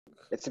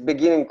It's a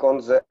beginning on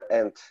the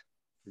end.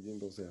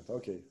 Beginning of the end.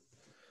 Okay.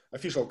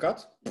 Official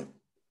cut.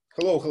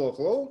 Hello, hello,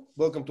 hello.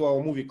 Welcome to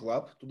our movie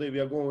club. Today we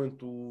are going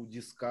to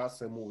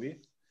discuss a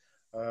movie,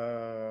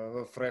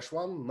 a fresh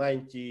one,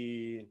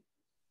 90,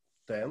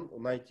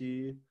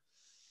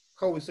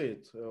 how we say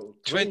it?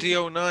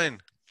 2009.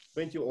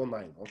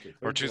 2009, okay.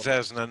 2009. Or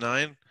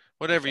 2009,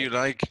 whatever you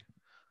like.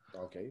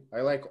 Okay,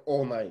 I like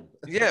 09.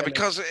 Yeah,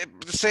 because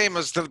the same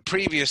as the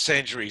previous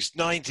centuries,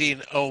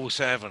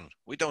 1907.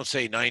 We don't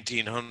say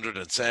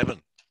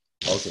 1907.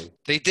 Okay.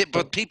 They did,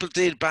 but people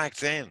did back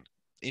then,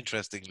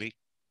 interestingly.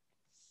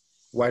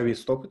 Why we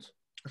stop it?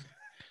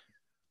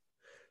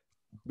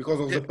 Because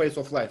of the pace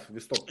of life, we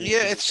stopped.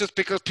 Yeah, it's just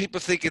because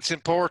people think it's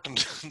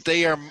important.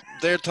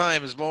 Their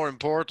time is more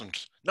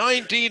important.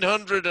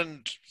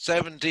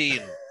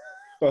 1917.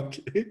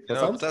 Okay.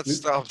 No, that's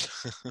stopped.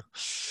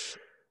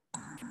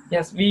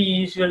 Yes, we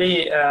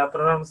usually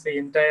pronounce the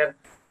entire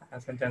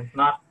sentence.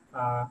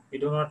 We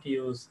do not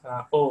use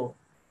O.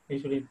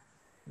 Usually,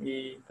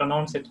 we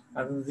pronounce it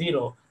as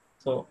zero.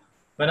 So,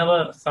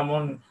 whenever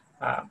someone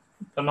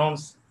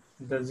pronounce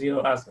the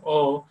zero as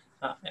O,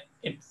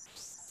 it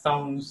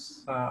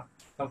sounds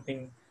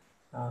something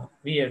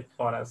weird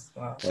for us.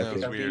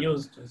 Sounds weird. We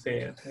used to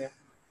say it. Yeah.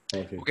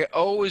 Okay.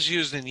 O is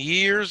used in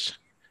years,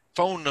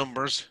 phone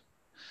numbers.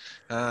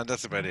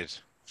 That's about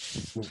it.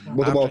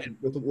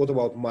 What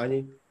about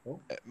money? Oh?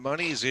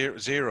 Money is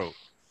zero.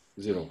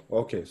 Zero.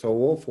 Okay, so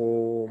O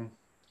for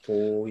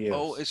years.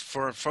 O is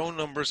for phone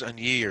numbers and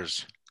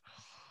years.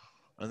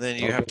 And then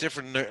you have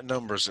different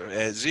numbers.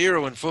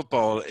 Zero in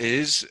football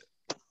is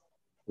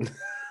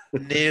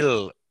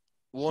nil.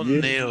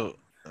 1-0.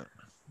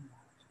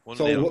 1-0.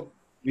 So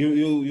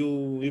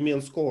you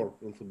mean score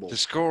in football? The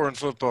score in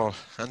football.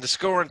 And the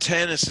score in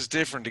tennis is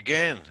different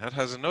again. That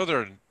has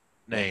another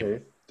name.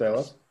 Okay, tell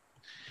us.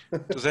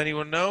 Does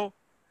anyone know?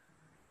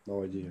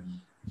 No idea.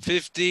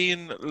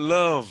 15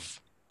 love.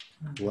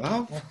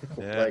 Wow.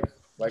 Yeah.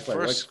 Like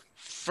first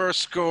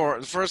score.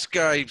 The first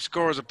guy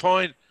scores a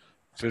point.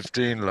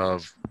 15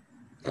 love.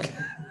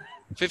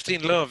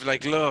 15 love,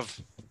 like love.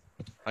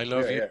 I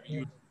love you. Yeah.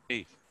 You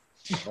me.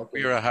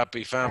 Okay. We're a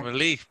happy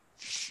family.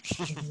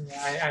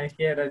 I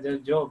hear a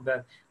joke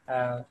that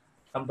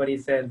somebody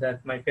said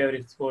that my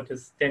favorite sport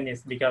is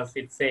tennis because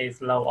it says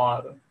love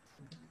all.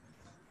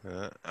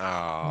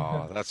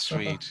 That's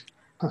sweet.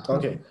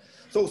 Okay.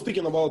 So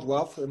speaking about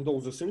love and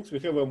all the things, we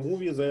have a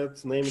movie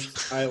that's named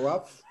I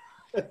Love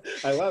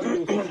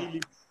You,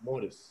 Philip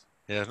Morris.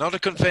 Yeah, not a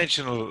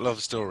conventional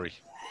love story.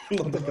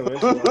 Not a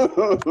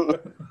conventional.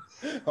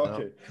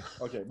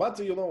 Okay. But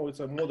you know,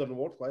 it's a modern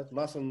world, right?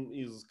 Nothing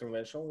is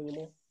conventional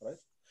anymore, right?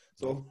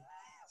 So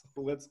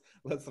let's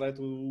try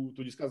to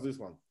discuss this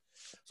one.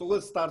 So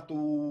let's start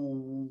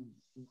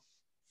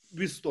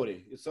with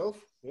story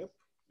itself. Yep.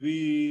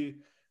 We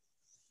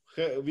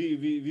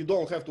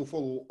don't have to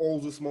follow all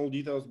the small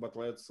details, but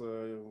let's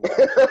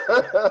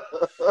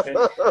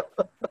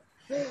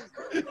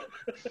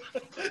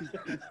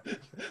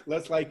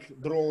let's like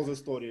draw the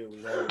story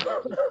in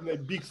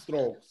big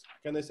strokes.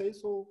 Can I say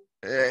so?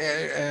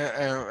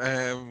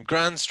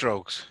 Grand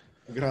strokes.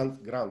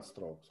 Grand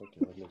strokes.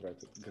 Okay, let me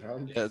write it.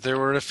 Yeah, there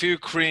were a few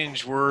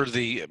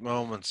cringe-worthy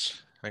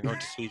moments. I'm going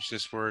to teach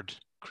this word,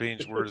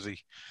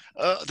 cringe-worthy,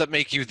 that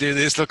make you do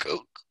this. Look,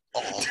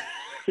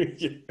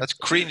 that's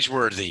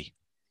cringe-worthy.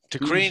 To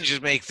cringe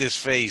is make this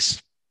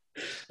face.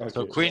 Okay.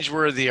 So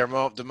cringe-worthy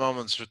are the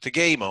moments, the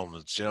gay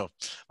moments, you know.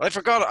 I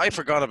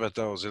forgot about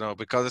those, you know,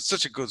 because it's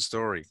such a good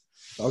story.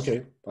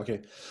 Okay.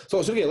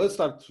 So Sergey, let's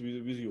start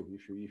with you,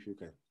 if you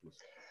can, please.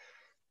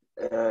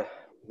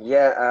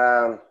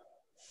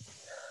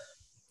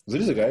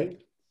 There is a guy.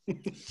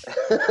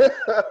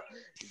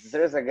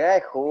 There is a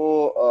guy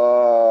who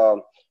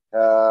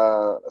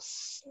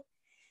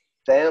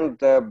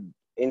stand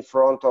in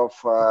front of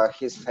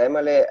his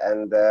family,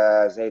 and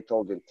they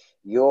told him,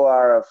 "You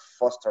are a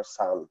foster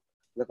son."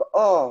 Like,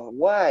 oh,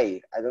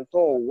 why? I don't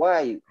know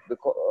why.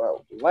 Because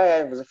why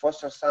I'm the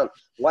foster son?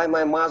 Why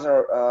my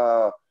mother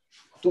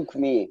took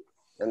me?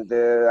 And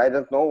I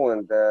don't know.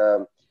 And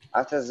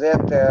after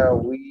that,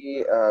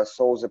 we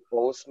saw The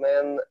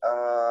Postman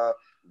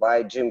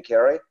by Jim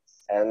Carrey,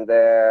 and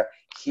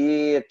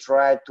he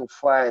tried to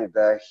find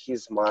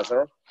his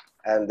mother,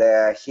 and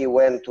he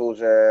went to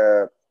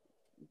the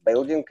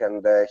building,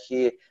 and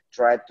he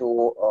tried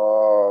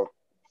to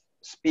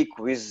speak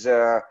with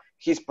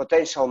his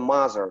potential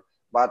mother,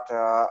 but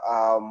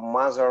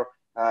mother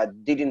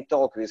didn't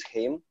talk with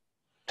him.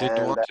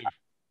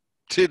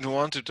 Didn't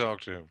want to talk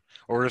to him,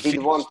 or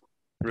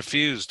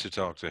refused to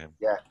talk to him.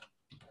 Yeah,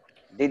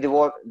 didn't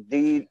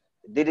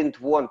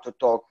want to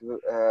talk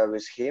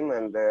with him,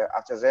 and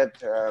after that,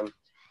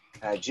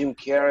 Jim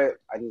Carrey,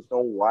 I don't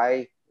know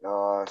why,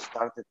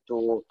 started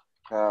to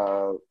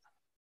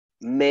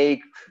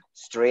make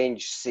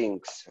strange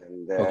things.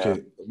 And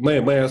okay, may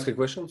I ask a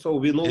question? So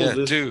we know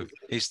this.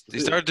 He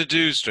started to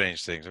do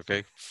strange things.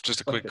 Okay,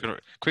 just a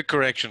quick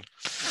correction.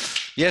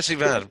 Yes,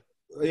 Ivan.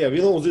 Yeah,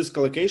 we know this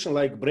collocation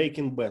like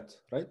Breaking Bad,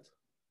 right?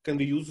 Can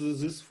we use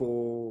this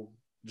for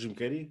Jim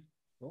Carrey?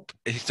 No?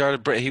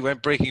 He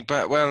went breaking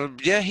bad. Well,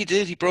 yeah, he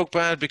did. He broke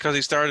bad because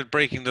he started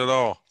breaking the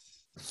law.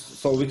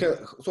 So we can.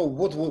 So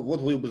what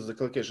will be the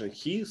collocation?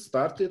 He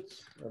started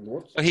and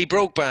what? He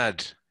broke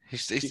bad.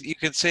 You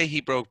can say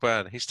he broke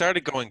bad. He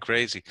started going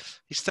crazy.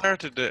 He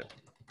started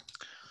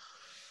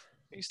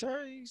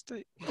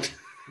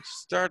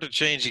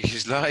changing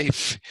his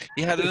life.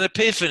 He had an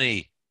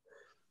epiphany.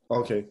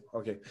 Okay.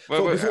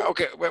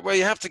 Well,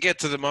 you have to get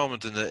to the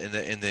moment in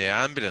the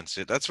ambulance.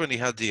 That's when he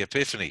had the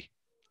epiphany.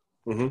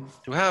 Mm-hmm.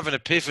 To have an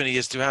epiphany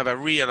is to have a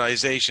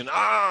realization.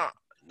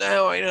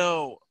 Now I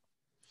know.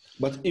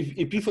 But if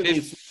epiphany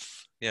is,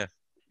 yeah,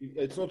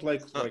 it's not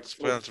like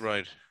that's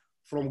right.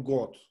 From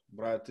God,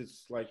 right?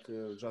 It's like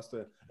just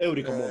a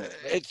eureka moment.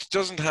 Right? It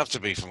doesn't have to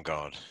be from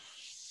God.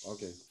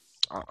 Okay.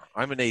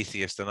 I'm an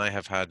atheist and I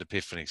have had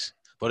epiphanies,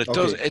 but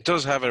it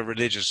does have a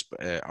religious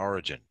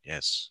origin.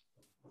 Yes.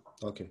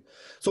 Okay.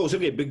 So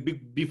Sergey,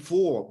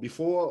 before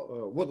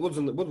what was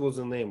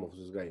the name of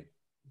this guy?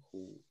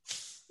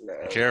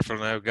 Careful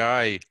now,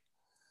 guy.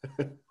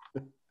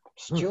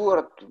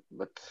 Stuart,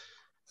 but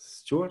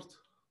Stuart?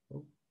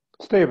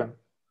 Steven.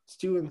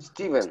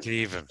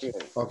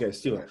 Okay,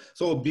 Steven.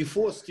 So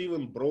before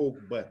Steven broke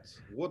bad,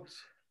 what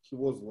he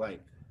was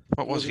like?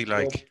 What was he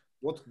like?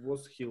 What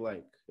was he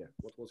like? Yeah,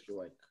 what was he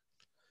like?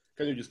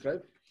 Can you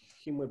describe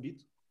him a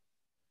bit?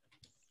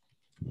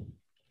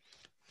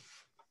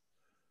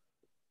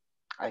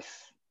 I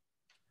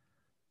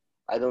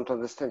don't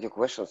understand your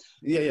questions.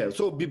 Yeah.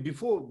 So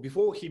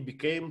before he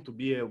became to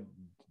be a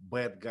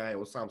bad guy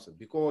or something,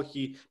 before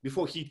he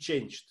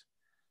changed,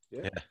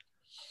 yeah.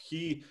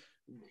 He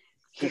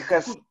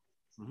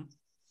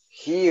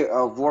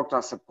worked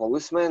as a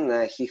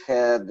policeman. He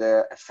had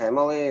a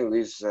family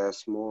with a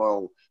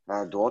small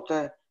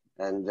daughter,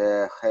 and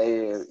they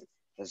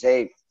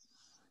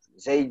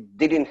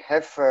didn't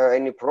have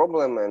any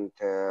problem, and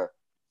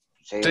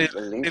they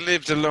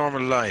lived a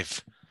normal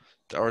life,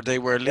 or they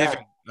were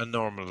living a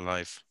normal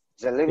life.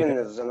 They living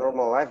the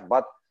normal life,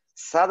 but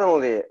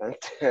suddenly, and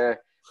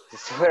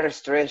it's a very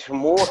strange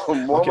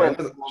moment.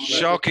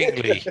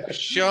 Shockingly,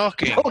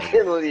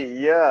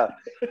 yeah,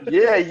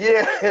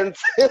 and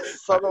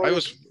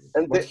suddenly,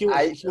 he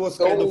was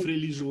kind of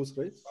religious,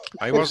 right?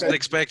 I wasn't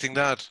expecting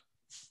that.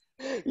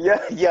 Yeah.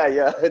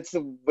 It's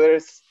a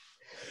very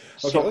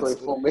shocking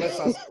for me.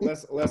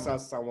 Let's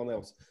ask someone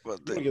else.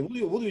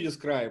 Would you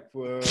describe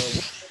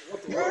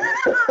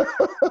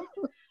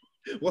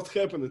what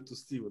happened to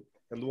Steven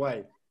and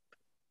why?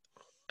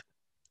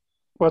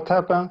 What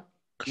happened?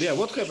 Yeah,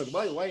 what happened?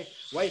 Why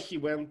he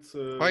went?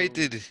 Why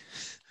did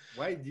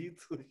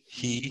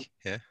he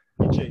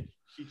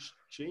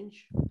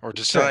change or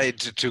decide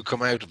to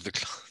come out of the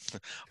closet?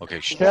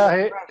 Okay. He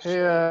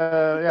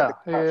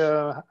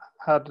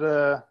had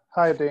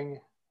hiding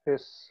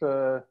his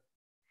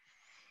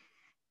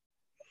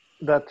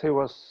that he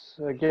was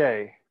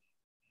gay.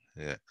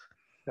 Yeah.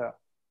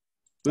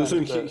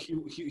 So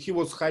he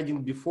was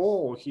hiding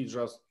before, or he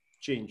just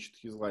changed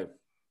his life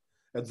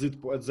at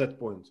that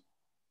point?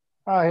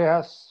 He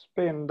has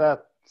been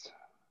that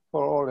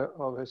for all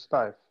of his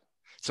life.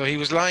 So he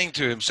was lying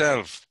to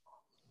himself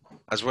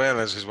as well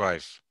as his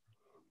wife.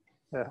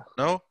 Yeah.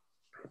 No?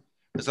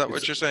 Is that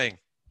what you're saying?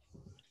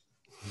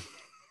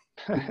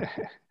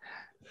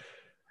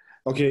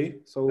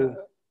 Okay, so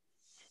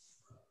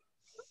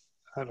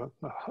I don't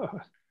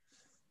know.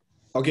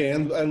 Okay,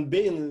 and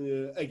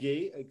being a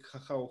gay,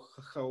 how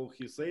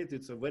he said,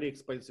 it's a very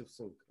expensive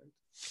thing, right?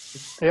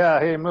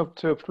 Yeah, he moved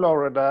to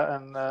Florida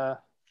and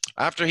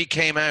after he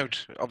came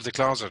out of the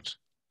closet.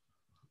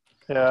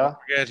 Yeah. Don't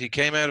forget, he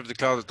came out of the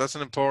closet. That's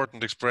an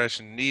important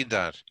expression. Need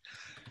that.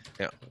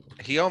 Yeah.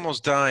 He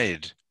almost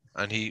died,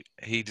 and he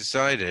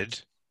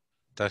decided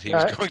that he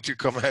was going to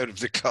come out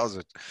of the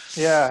closet.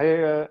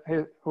 Yeah,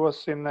 he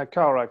was in a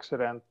car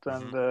accident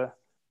and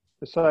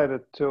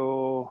decided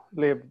to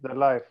live the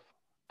life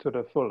to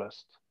the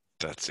fullest.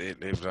 That's it.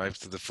 Live life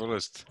to the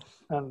fullest.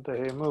 And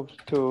he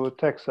moved to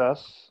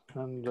Texas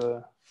and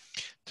to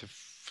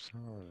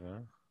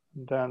Florida.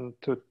 Then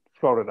to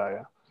Florida,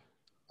 yeah.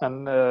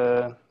 And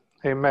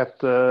he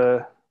met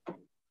a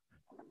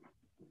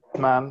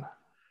man.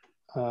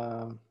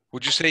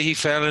 Would you say he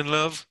fell in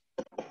love?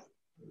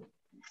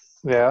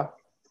 Yeah.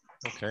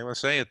 Okay, well,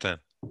 say it then.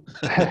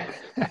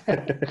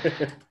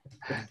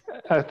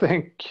 I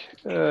think,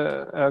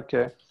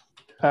 okay.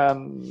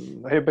 And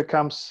he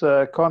becomes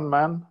a con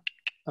man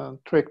and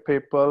trick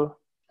people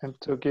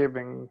into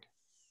giving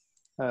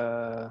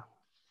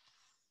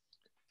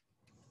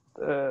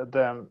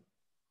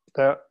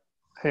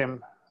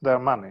him their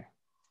money.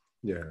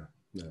 Yeah.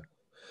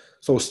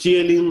 So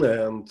stealing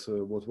and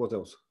what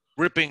else?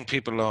 Ripping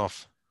people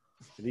off.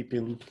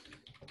 Ripping.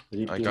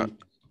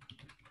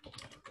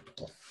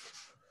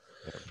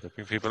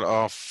 Ripping people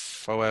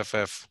off.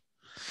 OFF.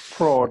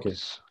 Frauds. Okay.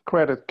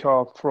 Credit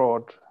card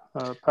fraud.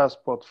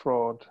 Passport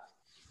fraud.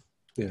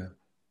 Yeah.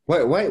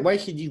 Why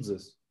he did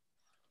this?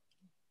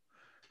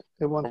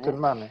 He wanted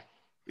money.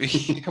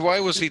 Why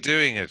was he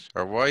doing it?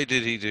 Or why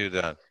did he do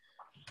that?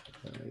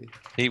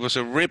 He was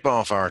a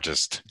rip-off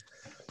artist.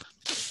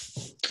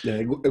 Yeah,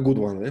 a good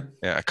one, eh?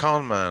 Yeah, a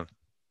con man.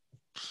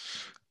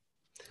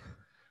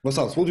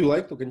 Vasanth, would you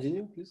like to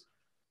continue, please?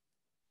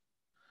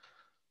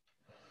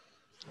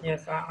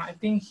 Yes, I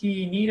think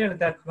he needed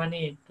that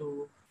money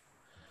to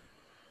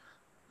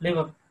live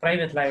a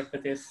private life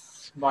with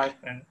his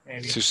boyfriend,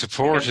 maybe. To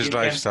support Because his you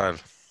can, lifestyle.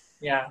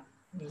 yeah,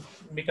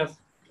 because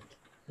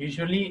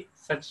usually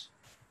such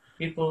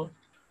people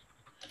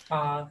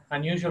are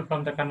unusual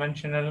from the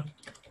conventional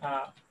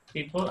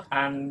people,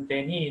 and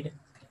they need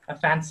a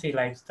fancy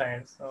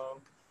lifestyle.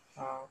 So,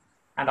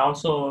 and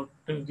also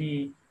to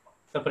be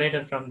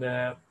separated from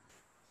the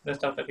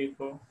rest of the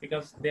people,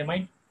 because they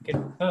might get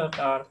hurt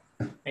or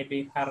might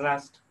be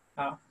harassed.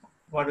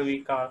 What do we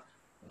call?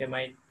 They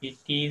might be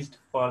teased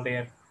for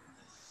their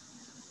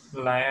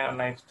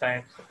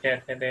lifestyle,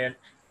 their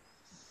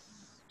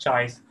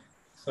choice.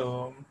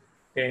 So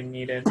they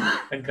needed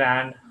a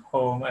grand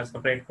home, a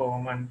separate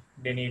home, and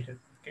they needed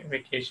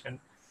vacation.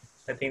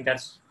 I think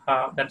that's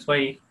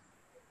why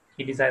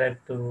he decided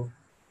to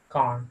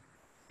con.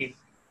 He,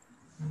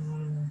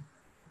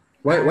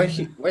 Why and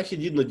he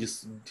did not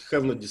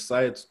have not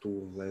decided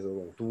to, I don't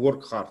know, to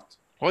work hard?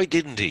 Why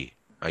didn't he,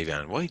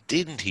 Ivan? Why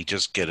didn't he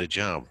just get a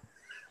job?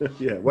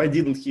 Yeah, why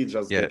didn't he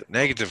just Yeah, get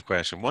negative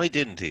question. Why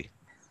didn't he?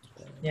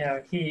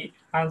 yeah, he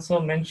also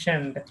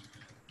mentioned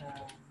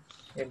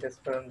in this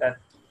film that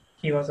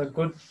he was a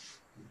good,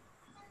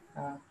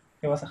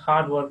 he was a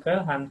hard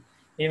worker, and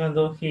even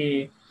though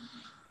he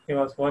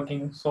was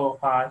working so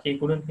hard, he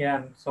couldn't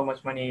earn so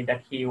much money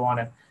that he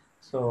wanted.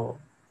 So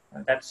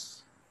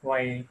that's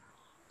why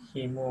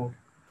he moved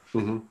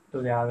Mhm.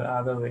 to the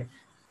other way.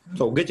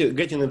 So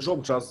getting a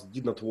job just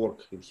did not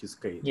work in his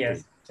case.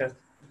 Yes, just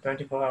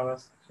 24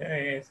 hours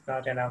is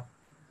not enough.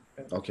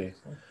 Okay.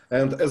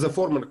 And as a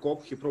former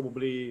cop, he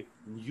probably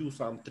knew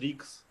some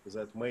tricks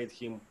that made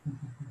him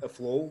a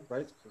flow,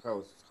 right?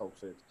 How to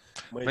say it?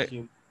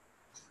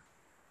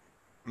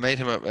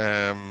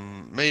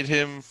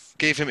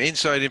 Gave him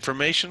inside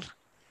information.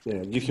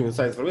 Yeah, give him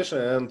inside information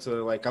and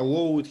like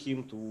allowed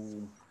him to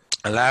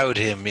Allowed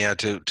him, yeah,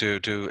 to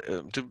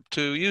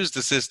use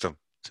the system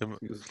in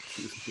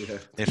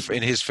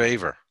his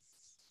favor.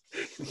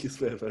 In his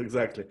favor,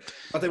 exactly.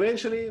 But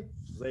eventually,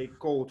 they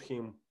caught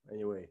him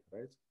anyway,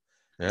 right?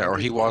 Yeah, or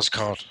he was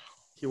caught.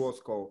 He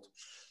was caught.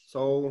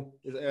 So,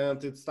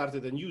 and it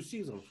started a new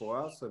season for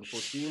us and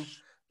for him.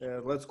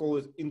 Let's call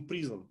it in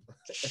prison.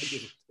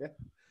 Yeah?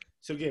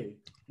 Sergey,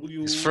 would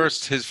you? His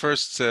first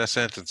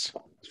sentence,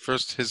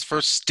 his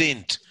first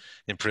stint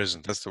in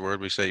prison. That's the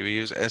word we say. We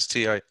use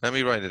STI. Let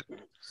me write it.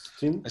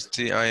 Stint?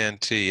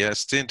 STINT. Yeah,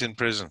 stint in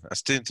prison. A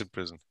stint in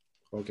prison.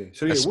 Okay.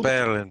 Sergey, a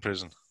spell in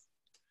prison.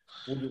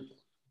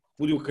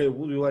 Would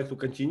you like to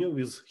continue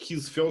with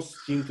his first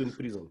stint in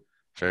prison?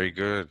 Very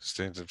good.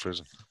 Stint in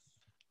prison.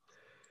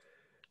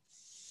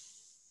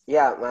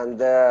 Yeah, and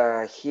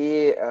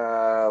he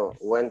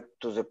went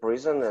to the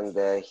prison,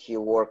 and he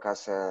worked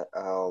as a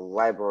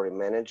library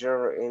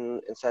manager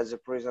inside the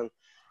prison.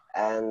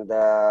 And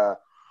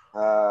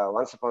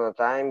once upon a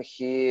time,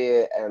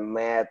 he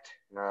met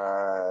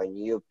a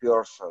new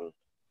person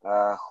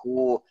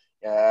who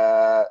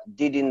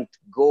didn't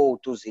go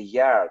to the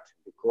yard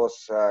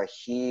because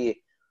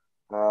he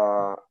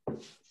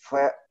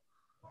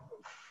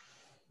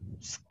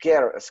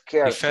scared.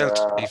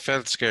 He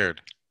felt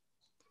scared.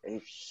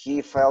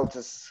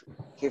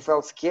 He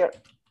felt scared.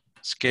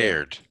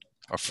 Scared.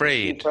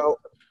 Afraid.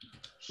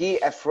 He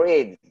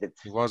afraid that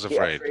he was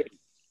afraid.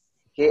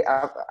 He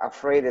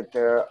afraid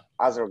that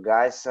other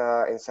guys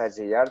inside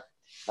the yard.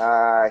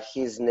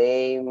 His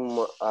name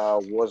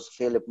was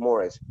Philip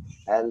Morris,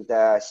 and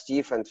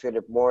Steve and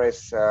Philip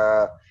Morris.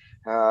 They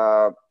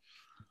have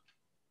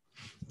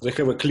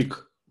a click.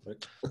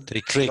 Right? They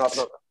clicked.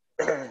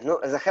 No,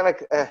 they have a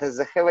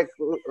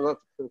not.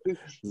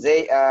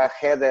 They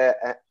had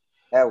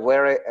a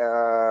very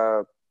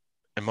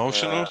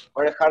emotional,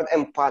 very hard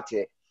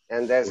empathy,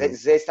 and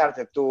they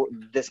started to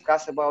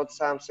discuss about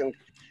something,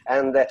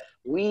 and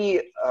we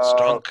a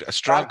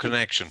strong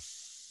connection.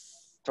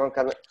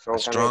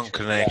 Strong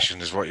connection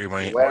is what you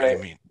mean.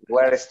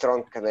 Very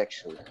strong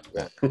connection.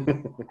 Yeah.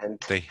 And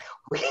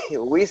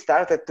we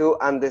started to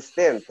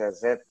understand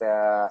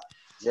that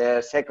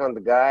the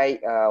second guy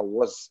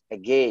was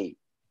gay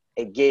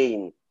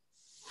again.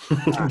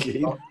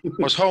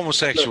 Was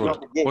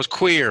homosexual. Was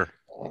queer.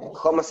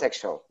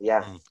 Homosexual,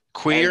 yeah.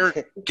 Queer,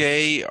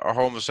 gay, or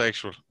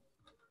homosexual?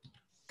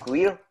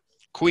 Queer?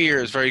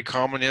 Queer is very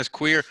common, yes.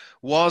 Queer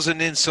was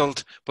an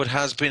insult, but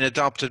has been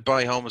adopted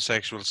by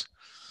homosexuals.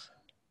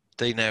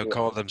 They now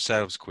call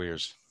themselves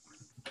queers.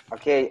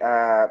 Okay,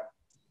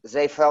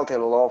 they felt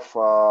in love,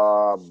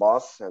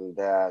 boss, and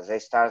they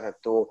started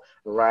to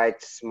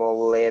write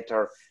small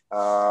letter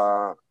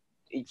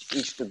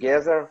each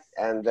together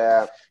and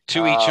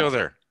to each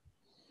other.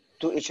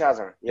 To each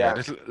other, yeah.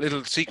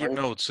 Little secret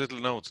notes, little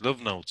notes,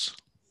 love notes.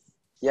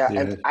 Yeah,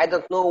 and I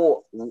don't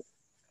know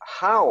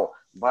how,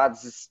 but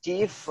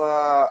Steve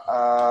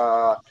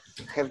have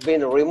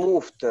been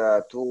removed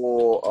to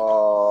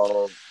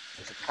the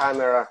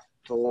camera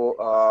to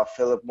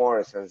Philip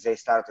Morris, and they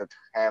started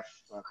had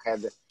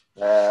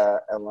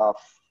a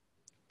laugh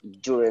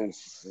during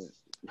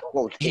the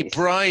whole He case.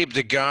 bribed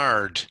a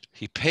guard.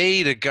 He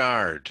paid a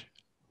guard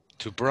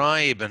to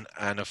bribe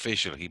an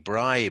official. He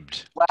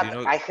bribed. But Do you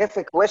know? I have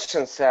a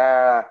question,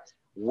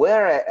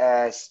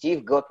 where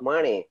Steve got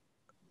money?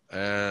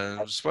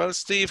 Well,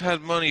 Steve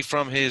had money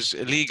from his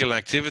illegal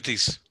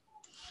activities,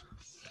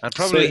 and So,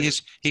 probably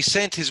he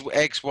sent his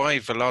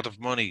ex-wife a lot of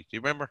money. Do you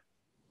remember?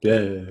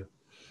 yeah.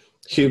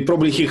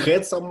 He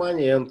had some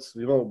money, and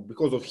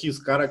because of his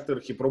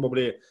character, he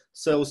probably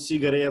sells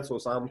cigarettes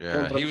or some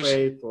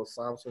counterfeit or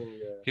something.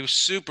 Yeah. He was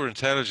super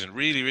intelligent.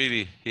 Really,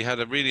 really, he had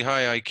a really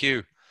high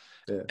IQ.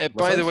 Yeah.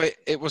 By the way,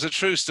 it was a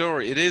true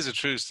story. It is a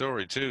true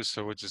story too,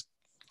 so it's just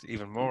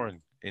even more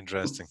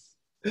interesting.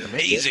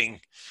 Amazing.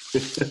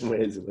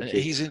 Amazing.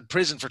 Okay. He's in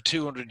prison for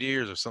 200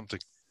 years or something.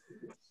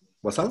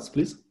 Vasanth,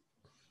 please.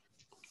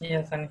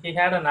 Yes, and he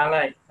had an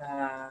ally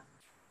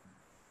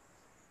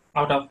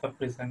out of the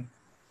prison,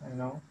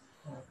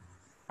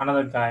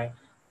 another guy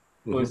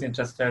who is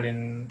interested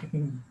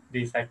in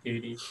these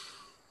activities.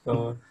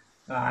 So,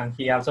 and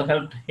he also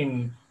helped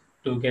him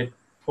to get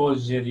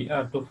forge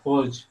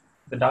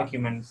the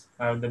documents,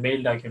 the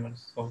bail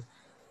documents. So,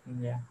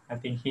 yeah, I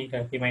think he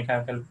might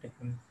have helped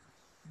him.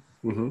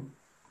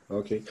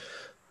 Okay.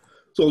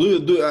 So,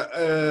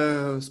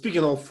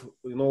 speaking of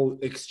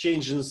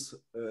exchanges,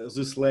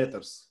 these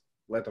letters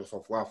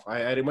of love.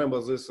 I remember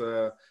this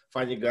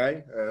funny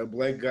guy,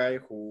 black guy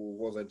who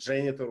was a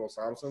janitor or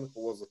something,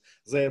 who was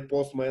their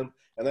postman.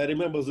 And I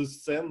remember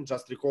this scene,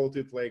 just recalled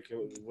it like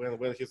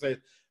when he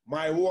said,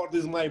 "My word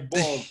is my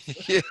bond."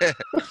 Yeah.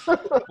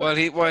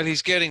 While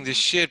he's getting the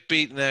shit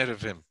beaten out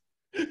of him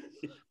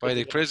by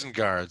the prison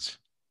guards.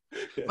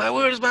 My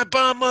word is my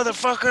bond,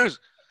 motherfuckers.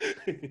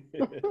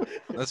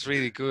 That's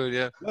really good,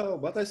 yeah. No,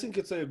 but I think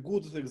it's a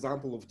good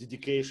example of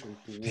dedication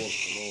to work,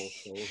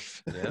 So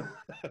yeah,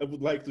 I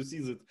would like to see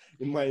that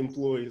in my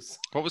employees.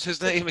 What was his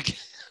name again?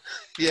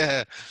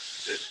 Yeah,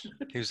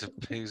 he was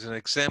an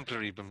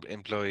exemplary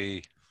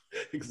employee.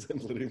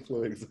 Exemplary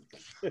employee.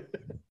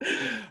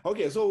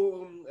 Okay,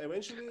 so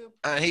eventually.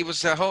 And he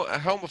was a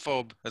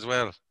homophobe as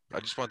well.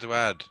 I just want to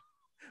add.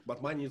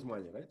 But money is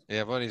money, right?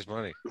 Yeah, money is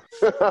money.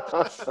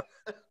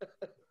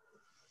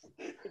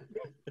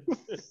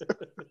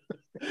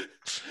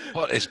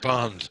 What is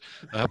bond?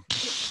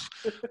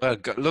 Well,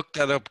 look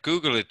that up.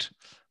 Google it.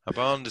 A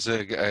bond is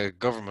a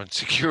government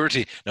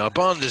security. Now, a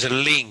bond is a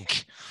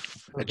link,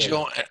 it's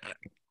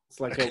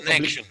like a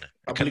connection,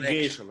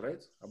 obligation,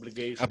 right?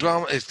 Obligation. A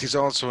bond is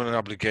also an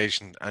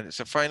obligation, and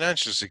it's a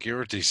financial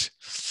securities.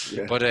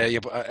 Yeah. But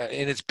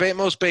in its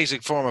most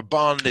basic form, a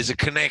bond is a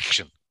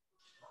connection.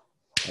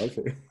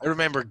 Okay. I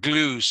remember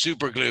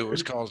super glue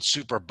was called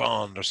super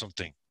bond or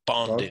something.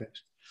 Bonded.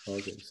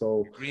 Okay,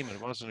 so agreement.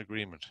 It was an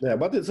agreement. Yeah,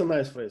 but it's a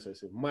nice phrase. I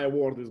say, "My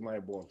word is my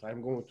bond."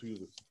 I'm going to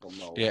use it from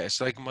now on. Yeah, it's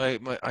like my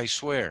I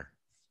swear.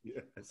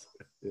 Yes.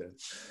 Yeah.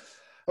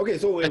 Okay,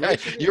 so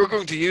you're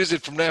going to use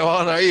it from now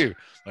on, are you?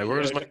 My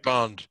word is my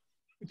bond.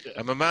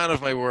 I'm a man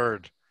of my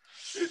word.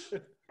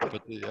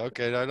 But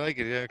okay, I like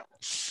it. Yeah.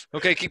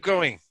 Okay, keep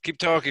going. Keep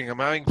talking. I'm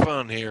having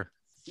fun here.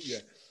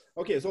 Yeah.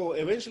 Okay, so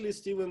eventually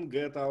Steven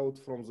gets out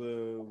from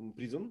the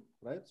prison,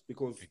 right?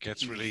 Because he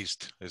gets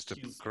released is the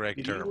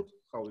correct term.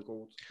 How we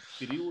call it?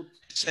 Period.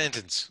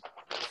 Sentence.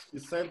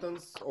 His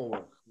sentence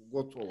over.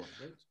 Got over,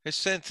 right? His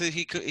sentence.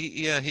 He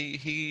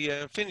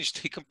finished.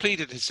 He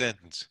completed his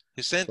sentence.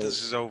 His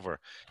sentence is over.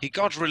 He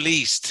got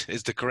released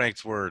is the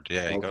correct word.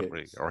 Yeah, he got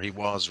released, or he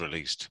was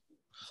released.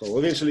 So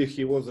eventually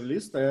he was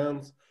released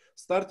and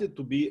started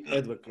to be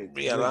advocate.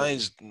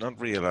 Not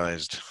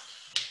realized.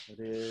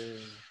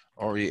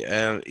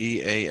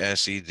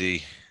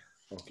 R-E-L-E-A-S-E-D.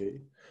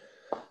 Okay.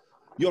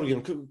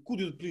 Jörgen, could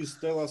you please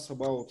tell us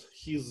about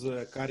his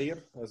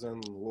career as a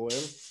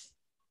lawyer?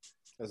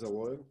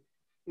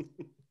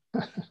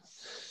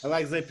 I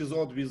like the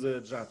episode with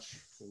the judge,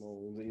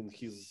 in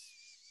his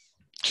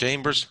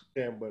chambers.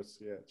 Chambers.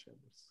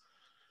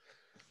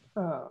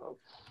 I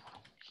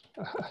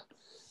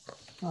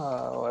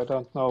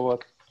don't know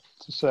what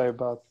to say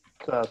about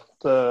that.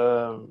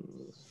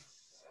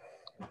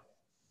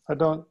 I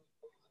don't.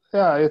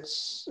 Yeah,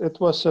 it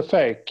was a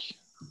fake.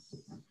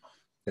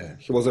 Yeah,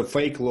 he was a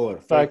fake lawyer.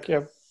 Fake.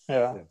 Yeah.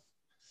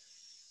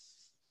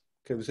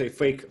 Can we say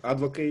fake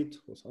advocate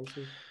or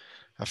something?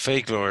 A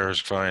fake lawyer is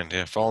fine.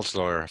 Yeah, false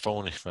lawyer,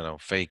 phony.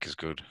 Fake is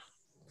good.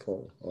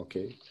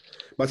 Okay,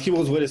 but he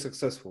was very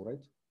successful,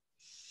 right?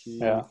 He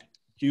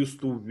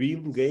used to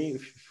win game.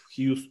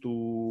 He used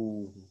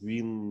to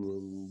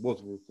win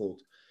what we call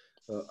it,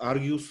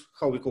 argues.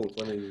 How we call it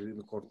when in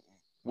the court?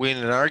 Win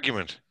an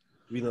argument.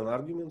 Win an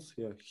argument.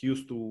 Yeah, he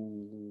used to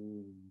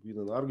win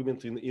an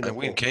argument in and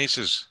win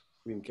cases.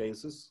 Win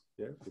cases.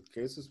 Yeah,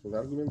 win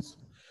arguments.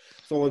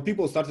 So when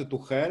people started to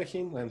hire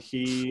him, and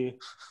he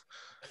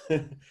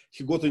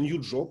got a new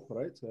job,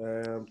 right,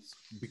 and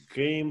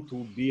became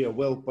to be a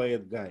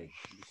well-paid guy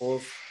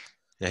because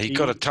he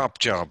got a top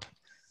job.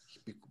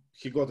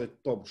 He got a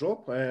top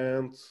job,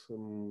 and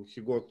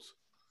he got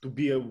to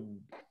be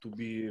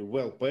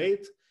well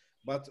paid,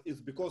 but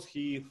it's because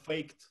he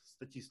faked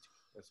statistics.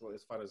 as far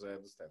as I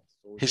understand.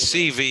 So His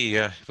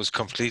CV was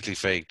completely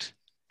faked.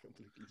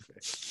 Completely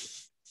fake.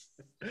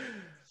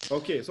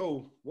 Okay,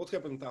 so what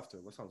happened after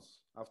Vasanth?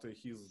 After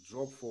his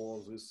job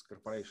for this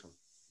corporation?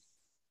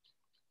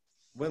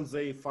 When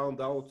they found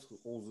out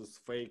all these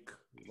fake,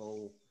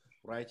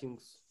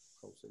 writings,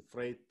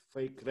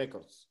 fake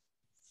records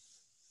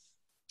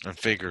And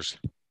figures.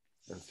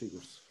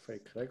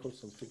 Fake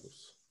records and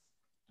figures.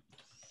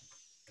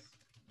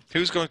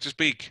 Who's going to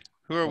speak?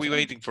 Who are we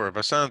waiting for?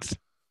 Vasanth?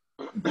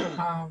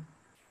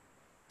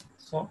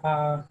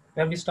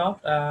 Where we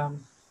stopped,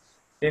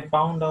 they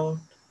found out.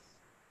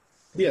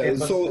 Yeah,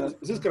 so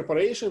this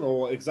corporation,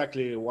 or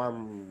exactly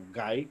one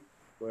guy,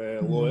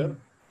 lawyer,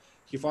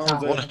 he found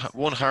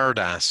one hard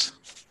ass.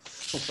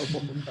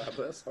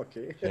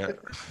 Okay. Yeah.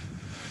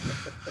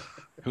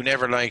 Who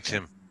never liked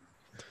him,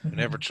 who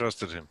never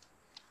trusted him.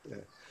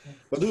 Yeah.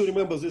 But do you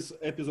remember this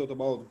episode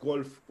about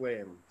golf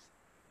playing?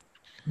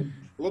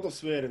 A lot of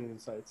swearing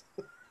inside.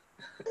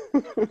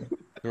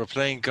 They were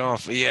playing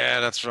golf.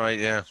 Yeah, that's right.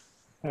 Yeah.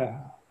 Yeah.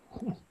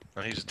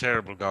 And he's a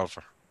terrible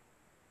golfer.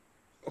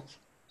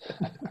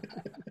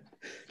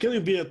 Can you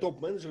be a top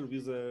manager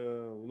with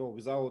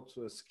without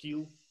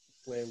skill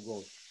playing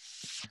golf?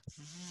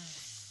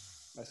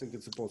 I think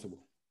it's impossible.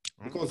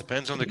 Because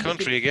depends on the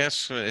country, I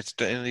guess. It's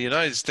in the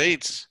United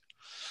States.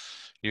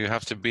 You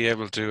have to be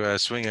able to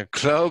swing a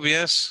club,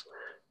 yes,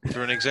 if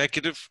you're an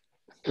executive.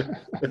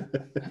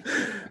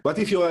 But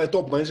if you are a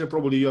top manager,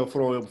 probably you are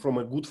from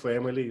a good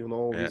family,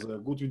 with a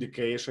good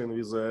education,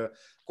 with a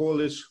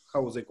college.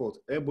 How is it called?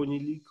 Ebony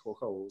League or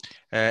how?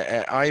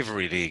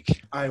 Ivory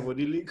League.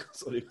 Ivory League.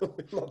 Sorry.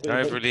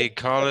 Ivory League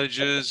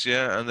colleges,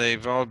 yeah, and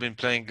they've all been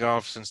playing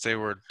golf since they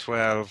were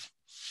 12.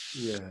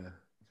 Yeah.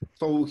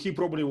 So he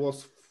probably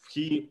was.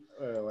 He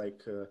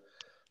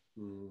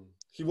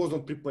was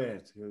not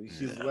prepared.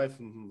 His life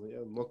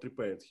not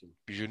prepared him.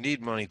 You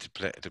need money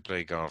to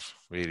play golf,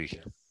 really.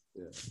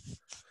 Yeah.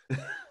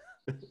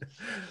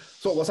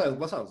 So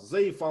Vasanth,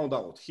 they found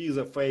out he's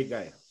a fake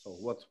guy. So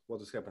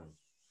what is happening?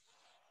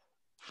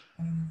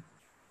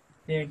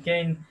 They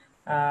again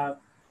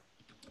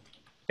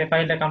they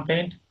filed a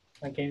complaint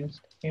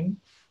against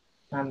him,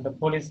 and the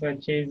police were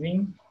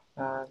chasing.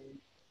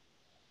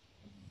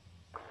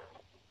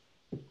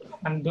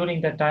 And during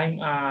that time,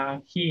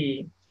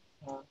 he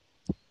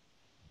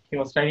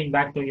was driving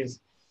back to his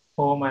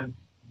home and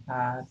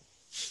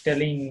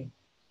telling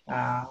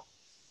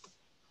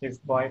his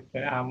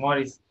boyfriend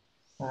Morris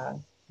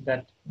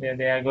that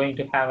they are going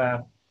to have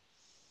a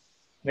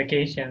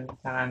vacation,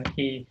 and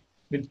he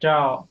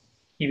withdrew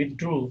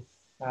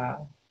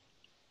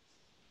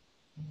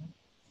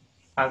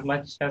as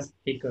much as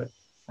he could,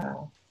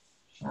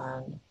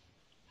 and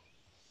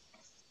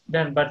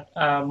then but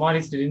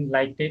Morris didn't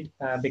like it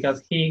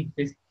because he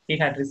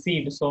had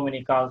received so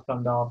many calls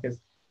from the office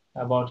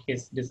about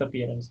his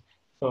disappearance,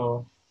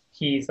 so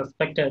he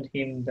suspected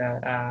him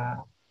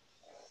that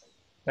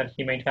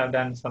he might have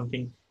done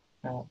something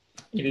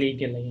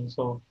illegally, and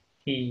so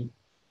he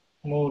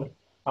moved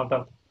out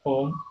of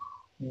home.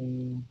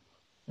 And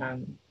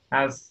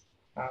as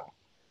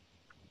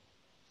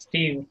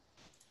Steve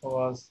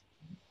was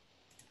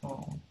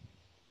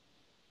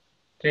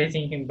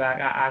tracing him back,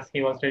 as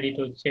he was ready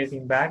to chase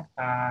him back,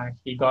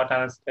 he got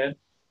arrested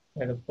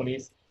by the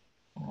police.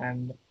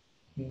 And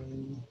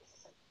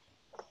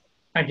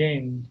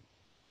again,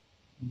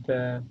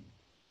 the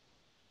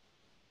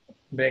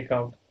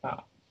breakout,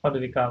 how do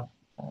we call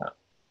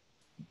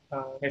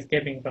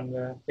escaping from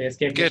the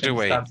escape mission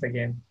starts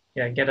again.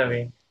 Yeah,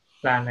 getaway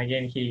plan.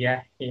 Again, he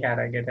had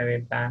a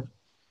getaway plan.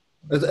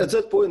 At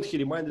that point, he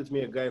reminded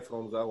me a guy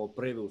from our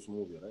previous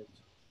movie, right?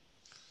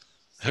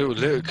 Who,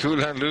 Luke?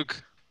 Cool and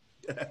Luke?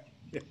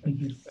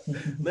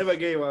 Never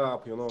gave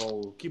up,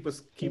 keep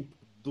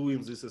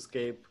doing this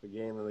escape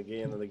again and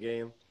again and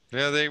again.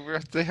 Yeah,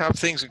 they have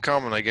things in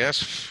common, I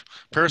guess.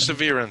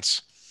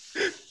 Perseverance.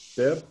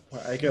 Yeah,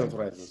 I can't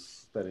write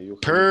this.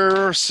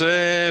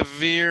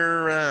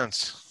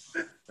 Perseverance.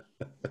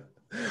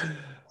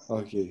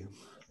 Okay.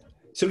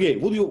 Sergey,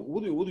 would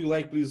you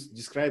like please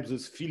describe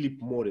this Philip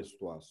Morris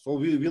to us? So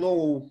we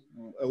know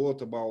a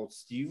lot about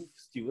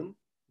Steven,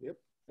 yep,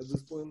 at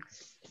this point,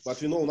 but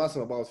we know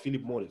nothing about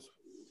Philip Morris.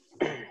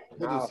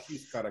 What is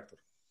his character?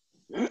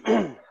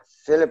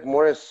 Philip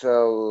Morris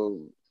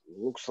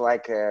looks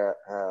like a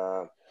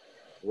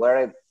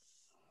very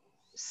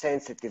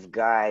sensitive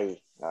guy.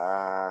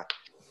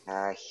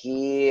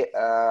 He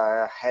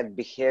had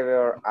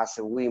behavior as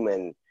a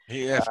woman.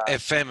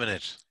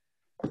 Effeminate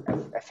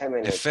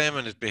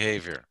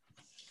behavior.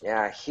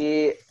 Yeah,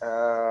 he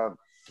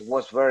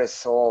was very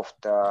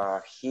soft.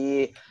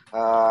 He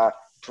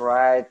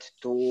tried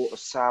to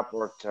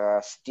support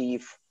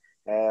Steve,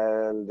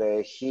 and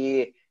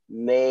he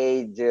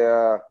made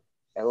a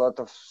lot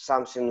of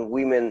something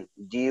women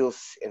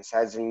deals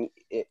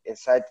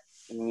inside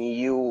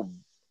new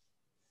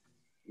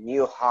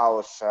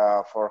house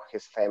for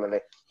his family.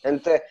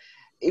 And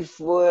if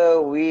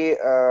we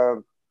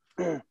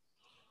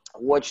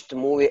watched a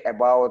movie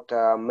about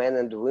men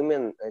and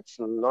women, it's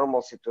a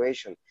normal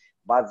situation.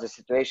 but the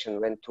situation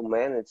when two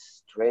men,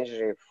 it's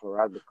strangely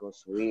for us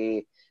because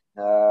we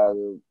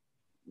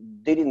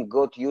didn't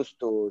got used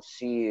to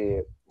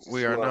see.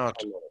 We're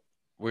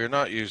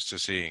not used to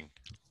seeing.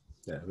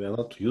 Yeah, we are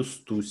not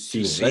used to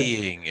seeing.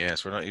 Seeing,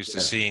 yes, we're not used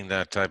to seeing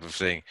that type of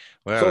thing.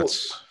 Well,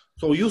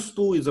 so used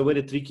to is a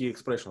very tricky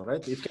expression,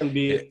 right? It can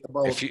be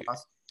about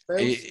past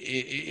tense.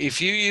 If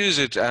you use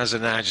it as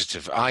an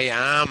adjective, I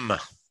am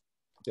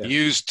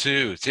used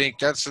to. Think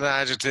that's an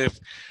adjective.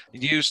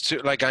 Used to,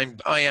 like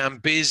I am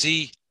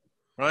busy,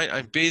 right?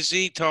 I'm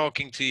busy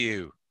talking to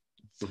you.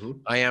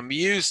 I am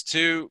used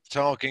to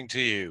talking to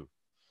you.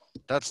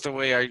 That's the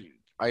way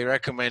I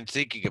recommend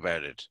thinking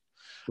about it.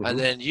 And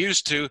then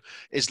used to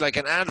is like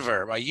an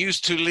adverb. I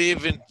used to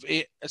live in.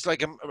 It's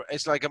like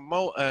a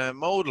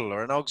modal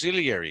or an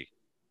auxiliary.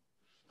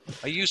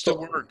 I used to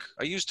work.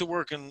 I used to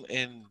work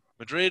in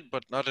Madrid,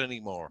 but not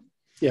anymore.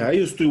 Yeah, I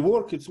used to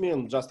work. It's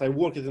mean just I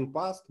worked in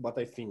past, but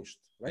I finished.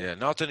 Right? Yeah,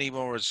 not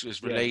anymore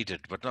is related,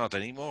 but not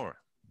anymore.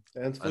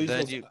 And for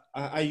instance,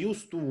 I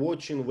used to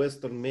watch in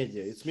Western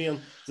media. It's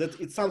mean that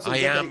it's something I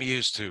am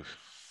used to.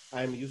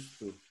 I'm used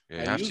to. You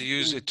have to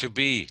use it to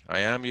be. I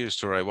am used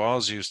to, or I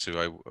was used to,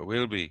 I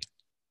will be.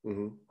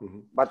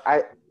 But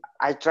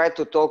I try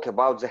to talk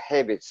about the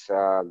habits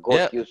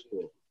got used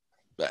to.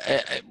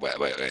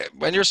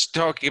 When you're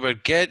talking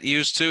about get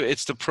used to,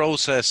 it's the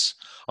process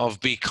of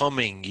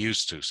becoming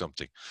used to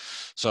something.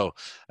 So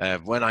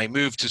when I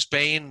moved to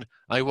Spain,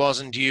 I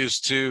wasn't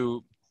used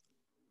to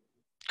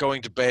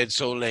going to bed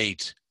so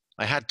late.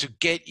 I had to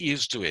get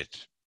used to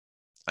it.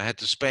 I had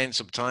to spend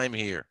some time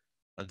here.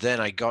 And then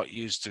I got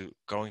used to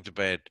going to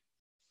bed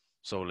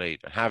so late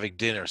and having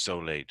dinner so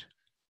late,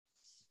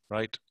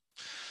 right?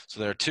 So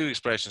there are two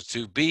expressions: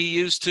 to be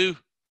used to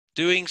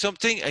doing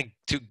something and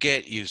to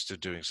get used to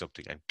doing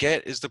something. And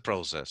get is the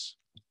process.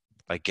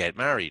 Like get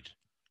married,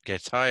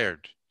 get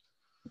tired,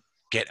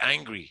 get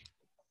angry.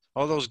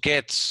 All those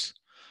gets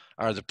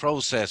are the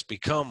process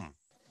become.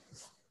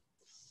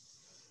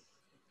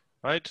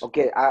 Right?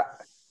 Okay,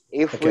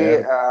 if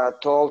we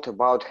talked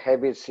about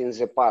habits in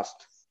the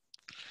past.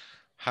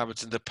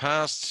 Habits in the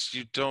past,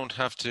 you don't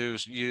have to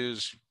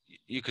use,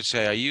 you could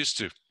say I used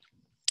to.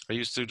 I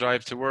used to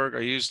drive to work.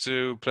 I used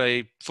to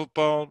play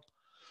football.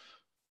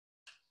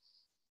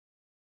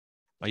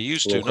 I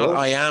used to, not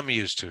I am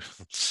used to.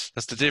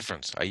 That's the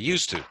difference. I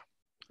used to.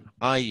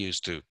 I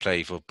used to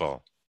play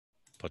football,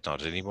 but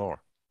not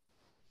anymore.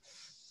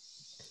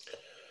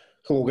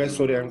 Hello guys,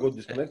 sorry I got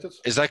disconnected.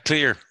 Is that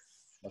clear?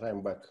 But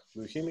I'm back.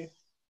 Do you hear me?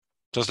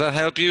 Does that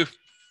help you?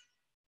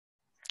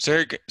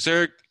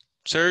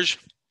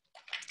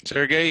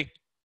 Sergey?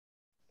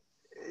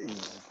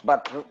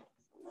 But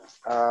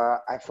I'm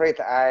afraid,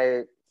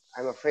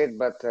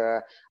 but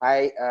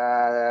I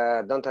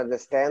don't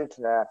understand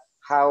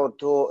how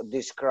to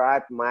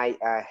describe my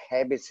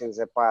habits in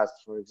the past,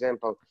 for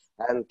example.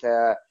 And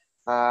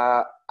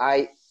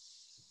I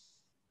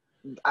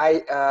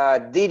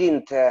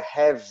didn't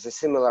have the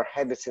similar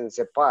habits in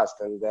the past,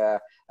 and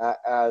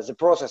the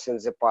process in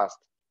the past.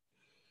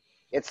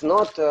 It's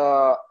not.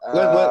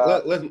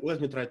 Let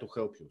me try to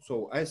help you.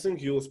 So I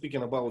think you're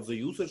speaking about the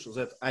usage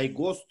that I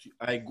got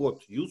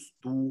used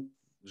to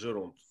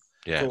gerund.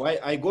 Yeah. So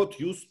I got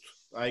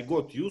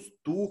used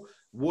to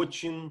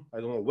watching, I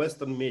don't know,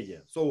 Western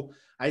media. So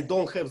I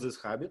don't have this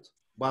habit,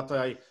 but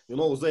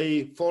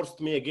they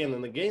forced me again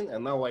and again,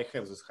 and now I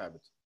have this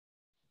habit.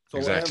 So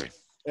exactly.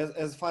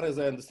 As far as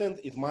I understand,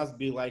 it must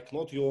be like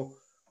not your.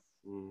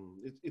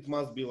 It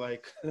must be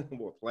like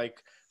what?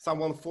 Like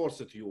someone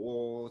forced you,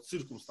 or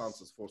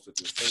circumstances forced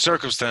you.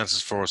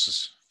 Circumstances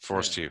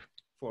forced you.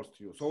 Forced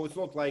you. So it's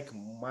not like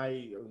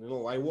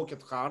I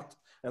worked hard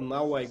and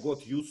now I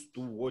got used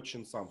to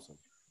watching something.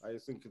 I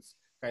think it's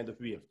kind of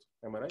weird.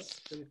 Am I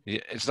right?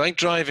 Yeah, it's like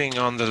driving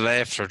on the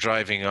left or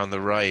driving on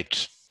the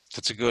right.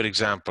 That's a good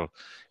example.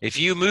 If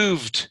you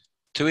moved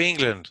to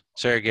England,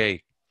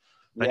 Sergey,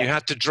 and you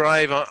had to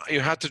drive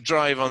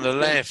on the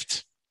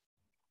left.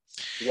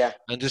 Yeah.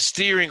 And the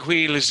steering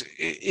wheel is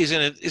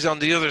on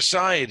the other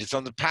side. It's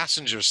on the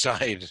passenger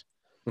side.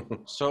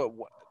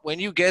 So when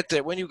you get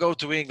there, when you go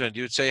to England,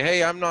 you'd say,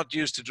 "Hey, I'm not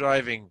used to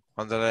driving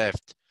on the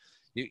left."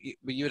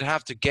 You'd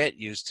have to get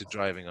used to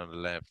driving on the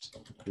left.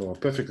 No,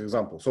 perfect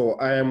example. So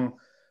I'm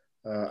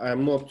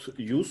not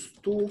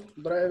used to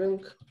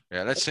driving.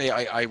 Yeah, let's say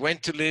I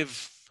went to live.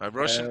 A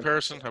Russian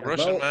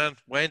man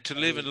went to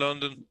live in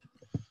London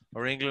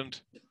or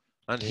England,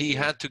 and he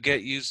had to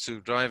get used to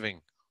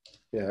driving.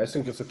 Yeah, I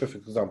think it's a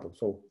perfect example.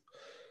 So,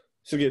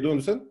 Sergey, do you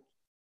understand?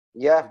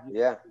 Yeah.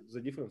 The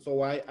difference.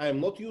 So I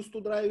am not used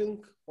to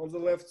driving on the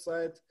left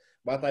side,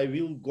 but I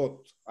will get.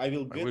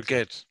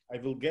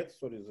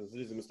 Sorry,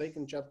 there is a mistake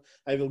in chat.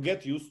 I will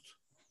get used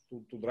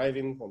to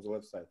driving on the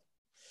left side.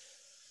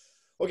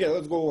 Okay,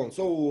 let's go on.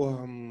 So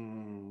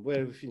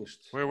where we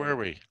finished? Where were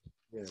we?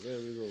 Yeah, where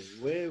we go?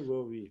 Where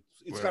were we?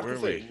 It's hard to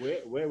say.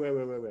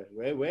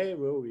 Where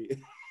were we?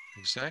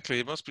 Exactly.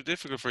 It must be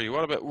difficult for you.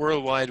 What about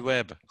World Wide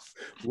Web?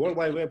 World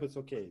Wide Web, it's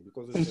okay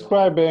because it's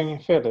describing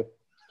PHILLIP.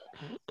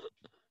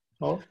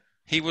 Oh,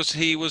 he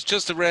was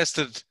just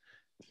arrested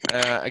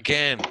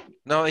again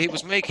No, he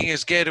was making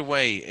his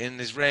getaway in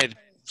his red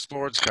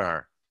sports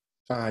car.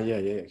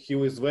 Yeah. He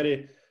was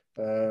very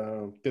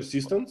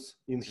persistent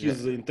in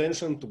his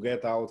intention to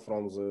get out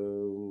from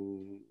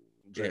the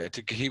jail.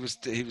 Yeah, he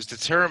was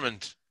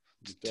determined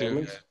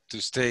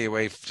to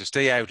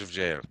stay out of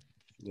jail.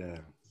 Yeah.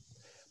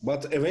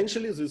 But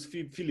eventually, this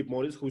Philip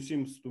Morris, who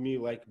seems to me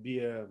like be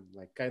a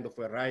kind of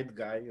a right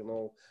guy, you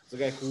know, the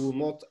guy who will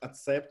not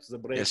accept the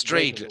break. A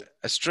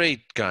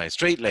straight guy,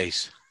 straight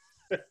lace.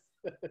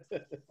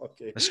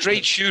 Okay. A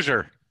straight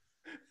shooter.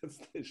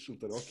 Straight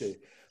shooter. Okay.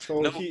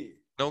 So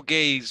no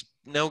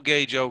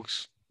gay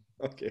jokes.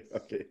 Okay.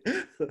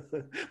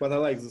 But I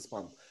like this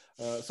one.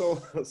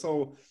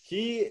 So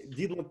he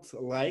did not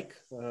like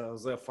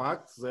the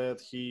fact that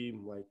he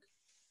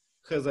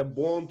has a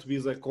bond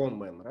with a con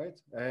man,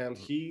 right? And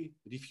he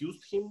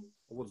refused him.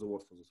 What's the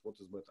word for this? What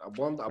is that?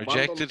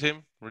 Rejected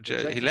him.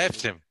 He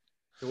left him.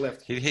 He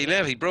left. He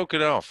left. He broke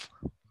it off.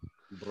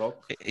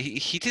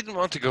 He didn't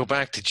want to go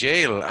back to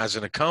jail as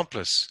an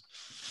accomplice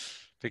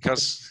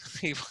because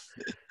he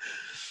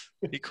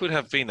could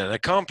have been an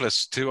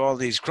accomplice to all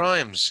these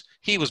crimes.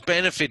 He was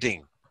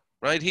benefiting,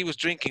 right? He was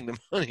drinking the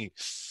money.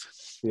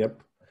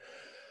 Yep.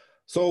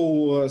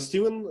 So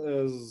Steven,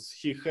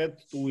 he had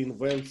to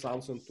invent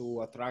something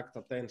to attract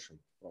attention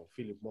from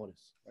Philip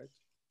Morris, right?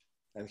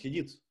 And he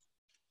did.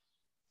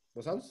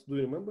 Vasanth, do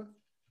you remember?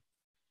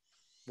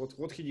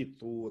 What he did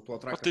to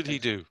attract What did attention? he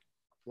do?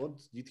 What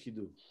did he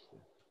do?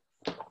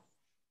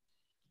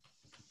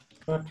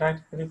 To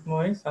attract Philip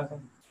Morris?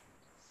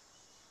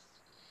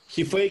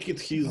 He faked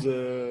his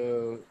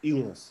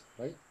illness,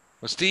 right?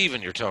 Well,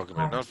 Stephen, you're talking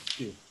about, not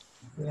Steve.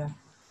 Yeah.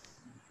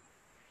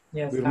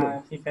 Yes,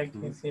 he faked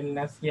his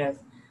illness, yes.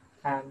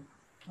 And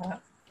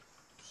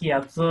he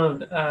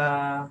observed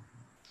other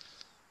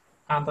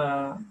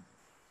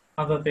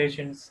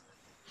patients'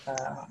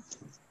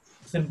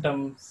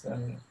 symptoms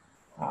and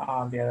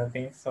all the other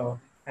things. So,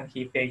 and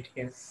he faked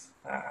his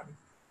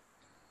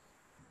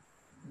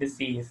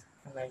disease.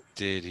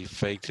 He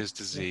faked his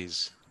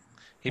disease.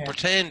 He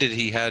pretended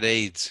he had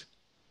AIDS.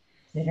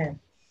 Yeah.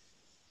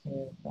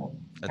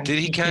 And did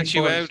he catch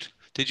you out?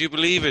 Did you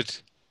believe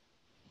it?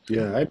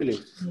 Yeah, I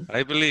believe.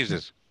 I believed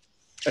it.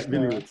 I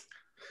believe it.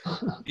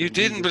 You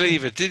didn't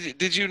believe it.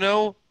 Did you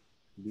know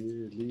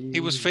he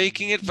was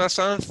faking it,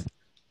 Vasanth?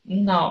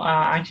 No,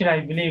 actually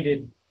I believed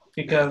it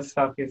because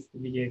of his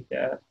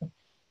behavior.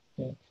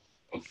 Yeah,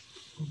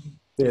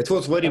 it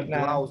was very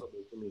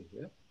plausible to me.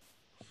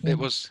 Yeah. It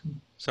was,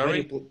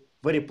 sorry?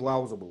 Very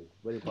plausible.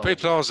 Very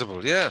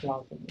plausible, yeah.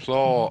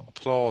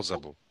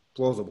 Plausible.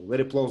 Plausible,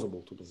 very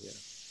plausible to me, yeah.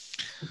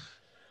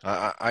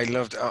 I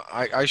loved.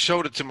 I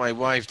showed it to my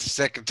wife the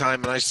second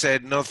time, and I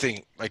said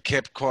nothing. I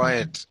kept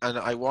quiet, and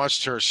I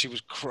watched her. She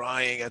was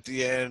crying at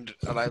the end,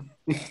 and I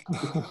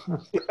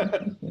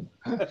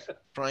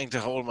trying to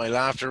hold my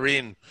laughter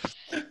in.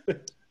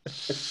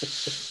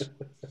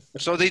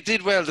 So they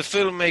did well. The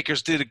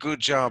filmmakers did a good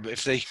job.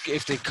 If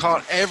they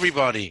caught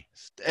everybody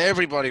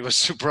was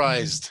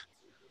surprised,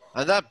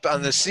 and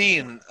the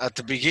scene at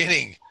the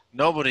beginning,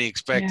 nobody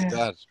expected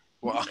that.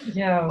 Wow.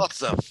 Yeah. What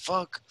the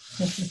fuck?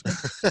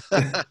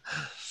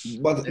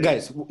 But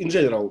guys, in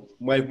general,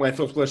 my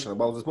first question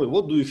about this movie: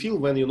 what do you feel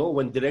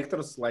when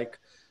directors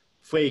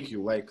fake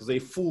you, they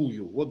fool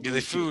you? What do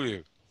they fool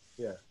you?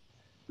 Yeah,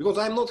 because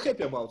I'm not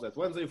happy about that.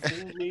 When they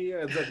fool me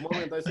at that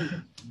moment, I think,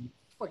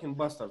 fucking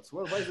bastards.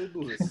 Why they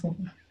do this?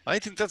 I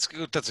think that's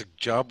good. That's a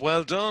job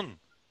well done.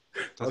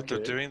 They're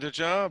doing their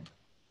job.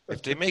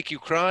 If they make you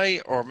cry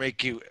or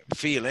make you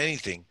feel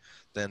anything,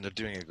 then they're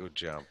doing a good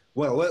job.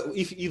 Well,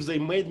 if they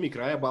made me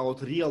cry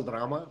about real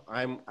drama,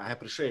 I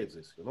appreciate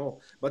this,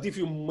 But if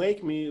you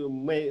made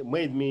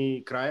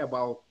me cry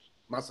about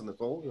nothing at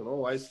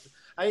all,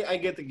 I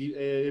get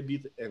a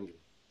bit angry.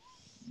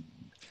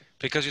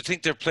 Because you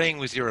think they're playing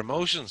with your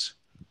emotions.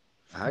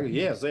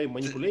 Yeah, they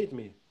manipulate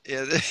me.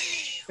 Yeah.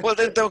 Well,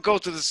 then don't go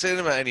to the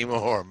cinema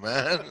anymore,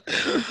 man.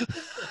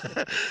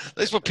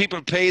 That's what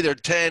people pay their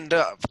 $10,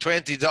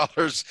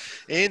 $20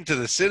 into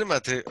the cinema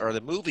or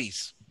the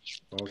movies.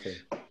 Okay.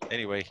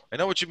 Anyway, I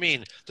know what you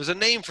mean. There's a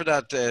name for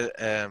that,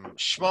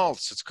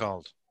 schmaltz, it's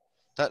called.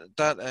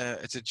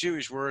 It's a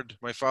Jewish word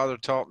my father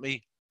taught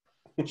me.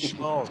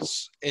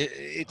 Schmaltz.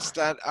 It's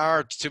that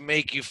art to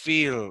make you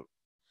feel,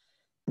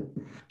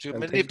 to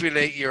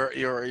manipulate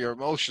your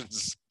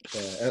emotions.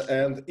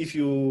 And if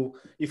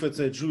it's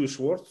a Jewish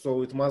word,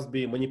 so it must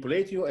be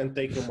manipulate you and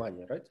take your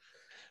money, right?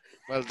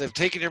 Well, they've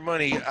taken your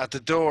money at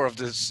the door of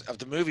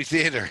the movie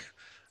theater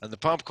and the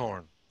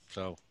popcorn.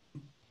 So.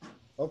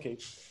 Okay,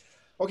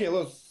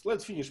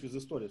 let's finish with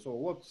the story. So,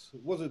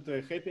 was it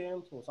a happy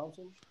end or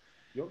something,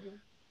 Jörgen?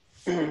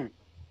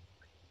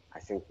 I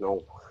think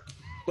no.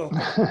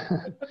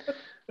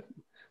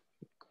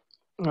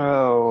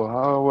 Oh,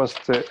 how was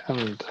the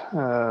end?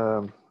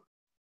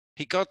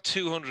 He got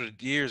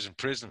 200 years in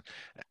prison,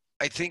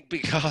 I think,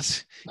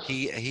 because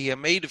he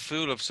made a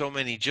fool of so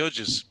many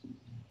judges.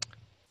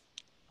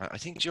 I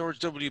think George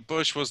W.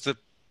 Bush was the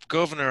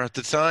governor at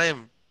the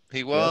time.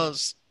 He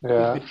was.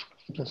 Yeah,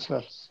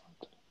 that's.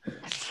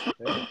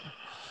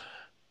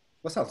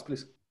 Vasanth,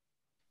 please.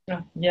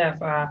 Yes,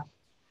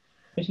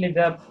 especially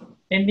the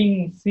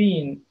ending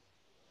scene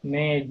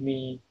made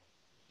me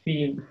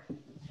feel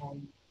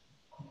um,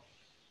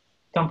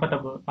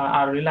 comfortable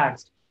or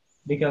relaxed,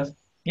 because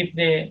if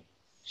they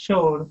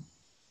showed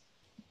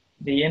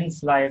the end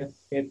slide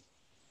with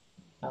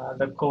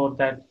the quote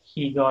that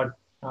he got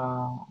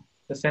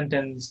the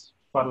sentence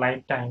for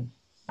lifetime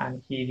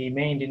and he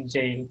remained in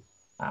jail,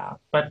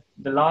 but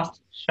the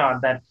last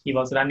shot that he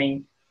was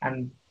running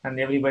and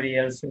everybody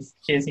else is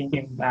chasing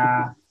him,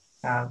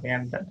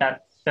 and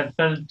that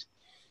felt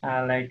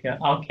like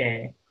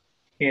okay,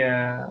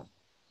 yeah,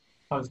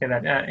 I'll say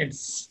that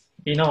it's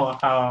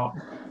how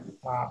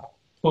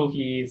cool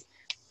he is.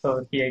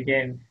 So he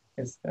again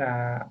is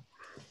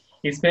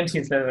he spent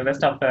his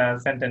rest of the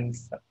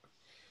sentence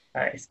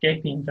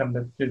escaping from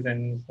the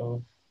prison.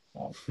 So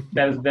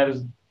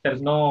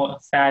there's no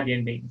sad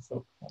ending.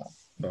 So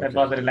that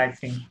was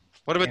relaxing.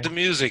 What about Yeah. the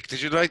music?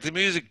 Did you like the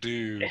music?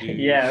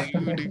 Yeah.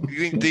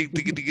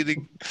 The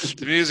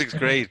music's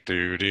great.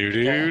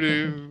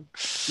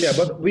 Yeah,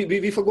 but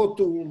we forgot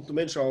to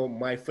mention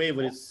my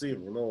favorite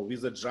scene,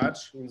 with the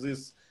judge in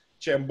this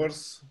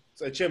chambers.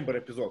 It's a chamber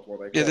episode,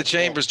 what I call Yeah, the it.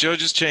 chambers,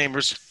 judge's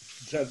chambers.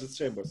 Judge's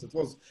chambers. It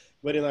was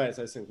very nice,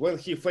 I think. When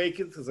he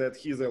faked that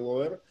he's a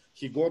lawyer,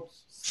 he got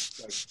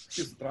like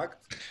his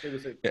tract. How do you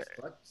say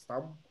tract?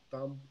 Stamp.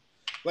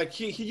 Like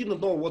he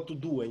didn't know what to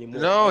do anymore.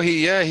 No,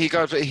 he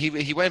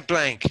went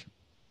blank.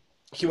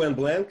 He went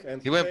blank and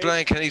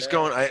and he's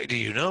going, do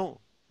you know?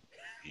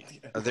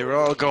 And they were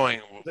all going,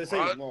 they say,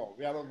 what? no,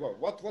 we are not going.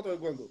 What are we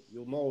going to do?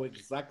 You know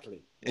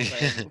exactly.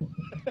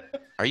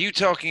 Are you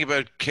talking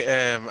about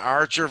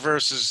Archer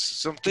versus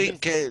something?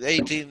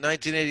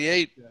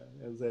 1988? Yeah,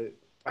 and they,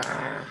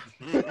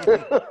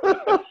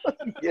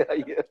 Yeah.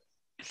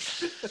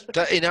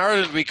 In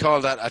Ireland, we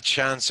call that a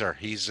chancer.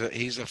 He's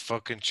a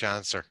fucking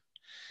chancer.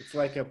 It's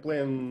like a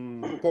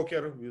playing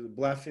poker with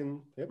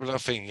bluffing. Yep.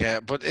 Bluffing, yeah.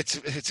 But it's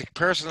a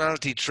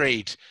personality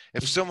trait.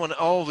 If someone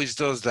always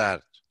does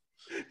that,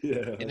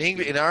 Yeah.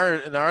 in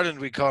Ireland,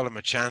 we call him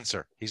a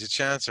chancer. He's a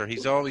chancer.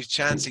 He's always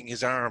chancing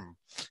his arm.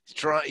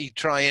 He'd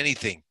try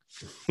anything.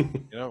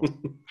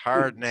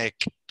 Hard neck.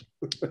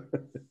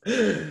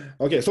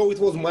 Okay, so it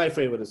was my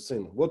favorite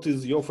scene. What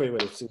is your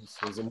favorite scene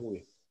in the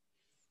movie?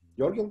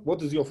 Jörgen,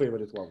 what is your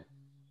favorite one?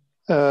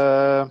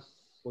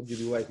 What did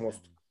you like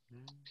most?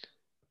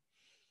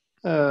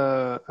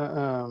 Yeah,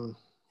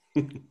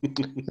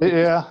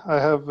 I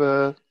have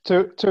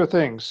two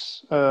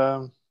things.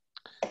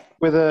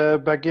 With a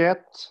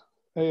baguette,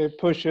 he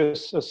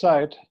pushes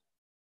aside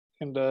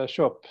in the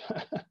shop.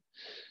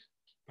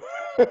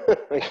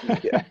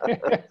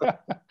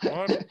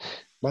 What?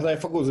 But I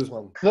forgot this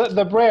one.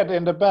 The bread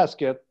in the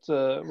basket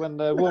when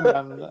the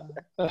woman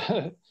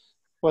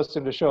was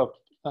in the shop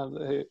and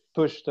he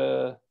pushed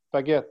the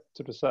baguette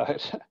to the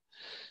side.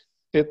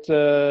 It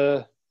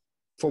For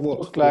what?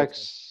 looked like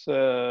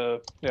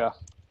yeah,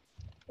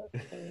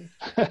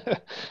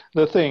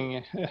 the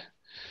thing.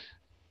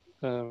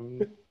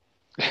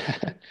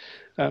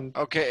 And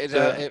Okay,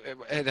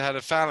 it had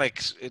a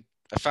phallic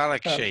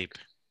shape.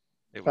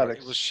 It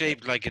was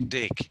shaped like a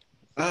dick.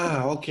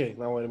 Ah, okay.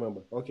 Now I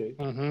remember. Okay.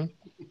 mm-hmm.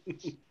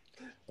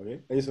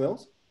 Okay. Anything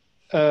else?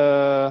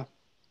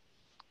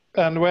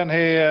 And when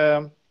he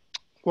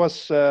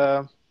was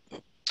at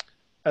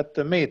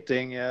the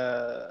meeting,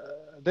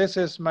 this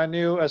is my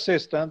new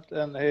assistant,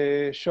 and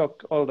he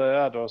shocked all the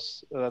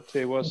others that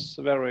he was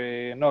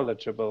very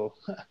knowledgeable.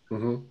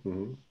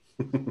 Mm-hmm.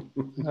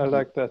 I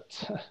like that.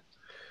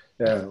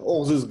 Yeah,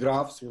 all these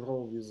graphs,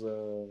 with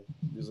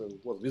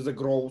the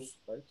growth,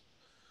 right?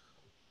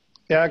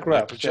 Yeah,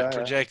 graphs.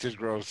 Projected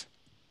growth.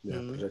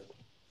 Yeah, project.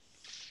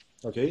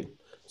 Okay.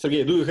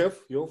 Sergey, do you have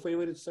your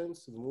favorite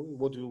scenes in the movie?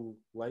 What do you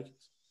like?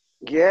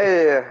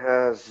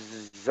 Yeah,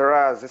 there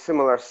are the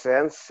similar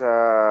sense.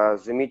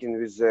 The meeting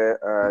with the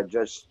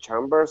Judge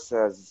Chambers,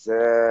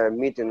 the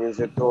meeting in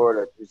the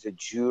toilet with the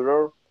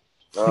juror,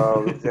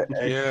 with the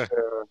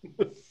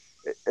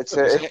it's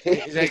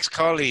his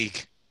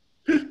ex-colleague.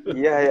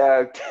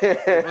 Yeah.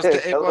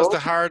 It was the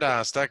hard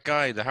ass, that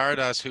guy, the hard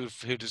ass who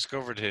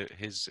discovered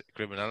his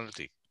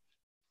criminality.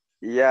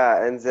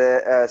 Yeah, and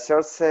the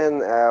third scene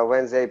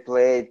when they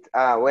played,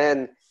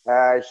 when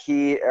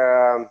he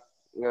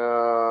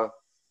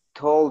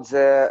told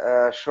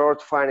the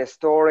short funny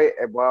story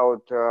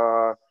about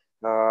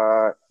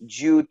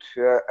Jude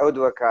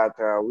advocate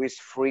with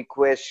 3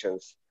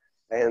 questions.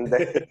 And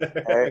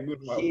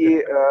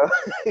he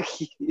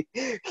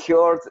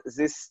heard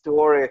this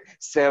story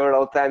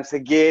several times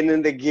again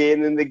and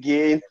again and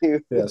again.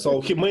 Yeah, so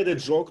he made a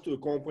joke to a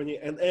company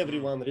and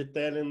everyone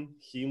retelling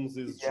him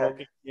this joke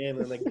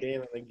again and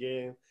again and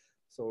again.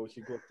 So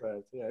he got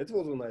that. Yeah, it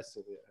was a nice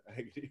scene. Yeah, I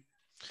agree.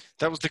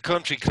 That was the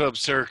country club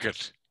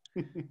circuit.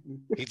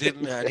 He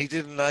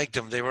didn't like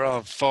them. They were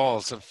all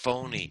false and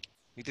phony.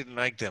 He didn't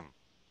like them.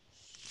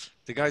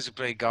 The guys who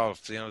play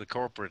golf, the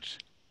corporate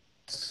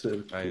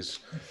guys,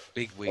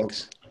 big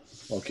wigs.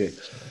 Okay.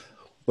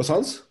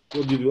 Vasanth,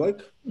 what did you like?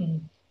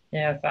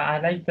 Yes, I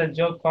like the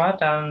joke part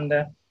and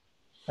the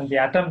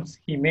attempts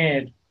he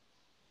made.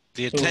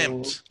 The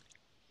attempt.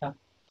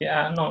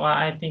 Yeah, no,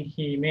 I think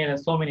he made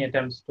so many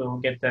attempts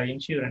to get the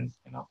insurance.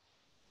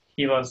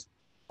 He was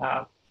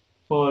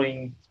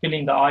spilling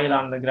the oil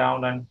on the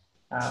ground and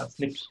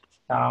slipped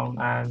down,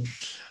 and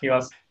he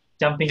was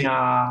jumping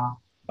from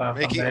the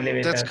That's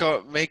elevator.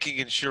 called making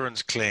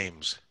insurance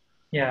claims.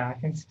 Yeah,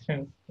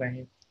 insurance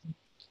claim.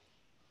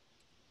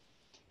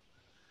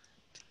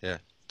 Yeah,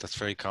 that's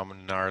very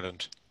common in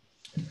Ireland.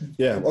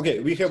 Yeah. Okay.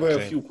 We have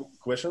a few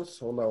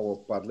questions on our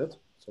Padlet,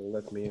 so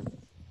let me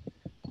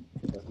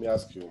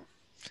ask you.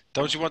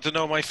 Don't you want to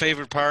know my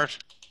favorite part?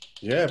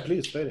 Yeah,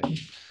 please tell me.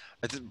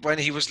 When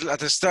he was at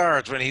the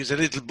start, when he was a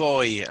little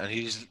boy and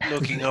he's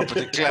looking up at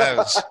the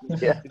clouds,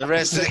 Yeah. the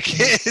rest of the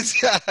kids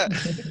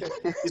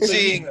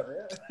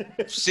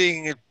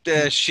seeing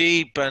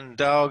sheep and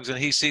dogs, and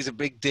he sees a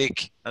big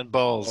dick and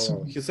balls.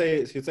 Oh, he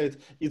said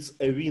it's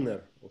a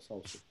wiener or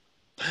something.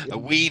 A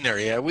wiener,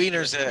 yeah,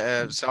 wiener's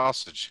a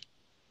sausage.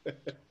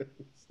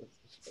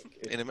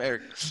 In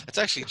America, it's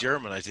actually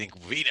German, I think.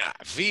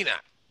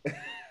 Wiener.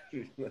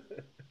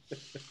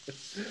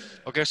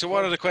 Okay, so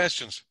what are the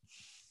questions?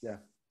 Yeah,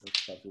 let's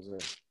start with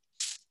that.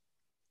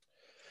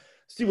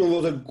 Steven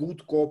was a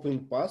good cop in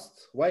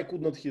past. Why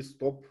could not he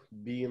stop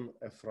being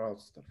a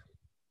fraudster?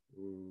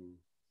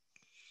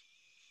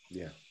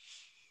 Yeah.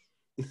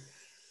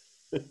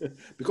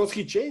 Because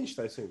he changed,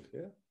 I think.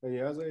 Yeah. Any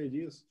other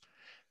ideas?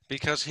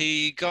 Because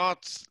he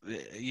got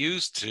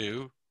used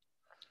to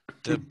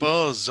the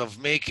buzz of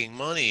making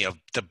money, of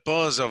the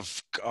buzz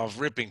of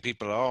ripping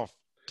people off.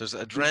 There's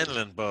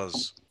adrenaline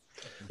buzz,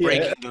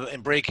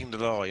 breaking the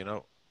law,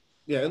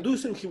 Yeah, and do you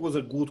think he was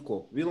a good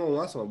cop? We know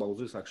nothing about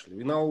this actually.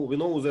 We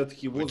know that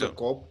he was a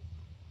cop,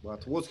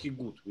 but was he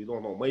good? We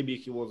don't know. Maybe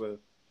he was a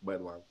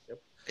bad one.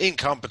 Yep.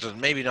 Incompetent,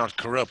 maybe not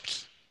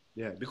corrupt.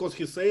 Yeah, because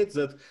he said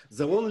that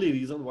the only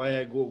reason why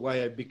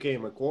I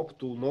became a cop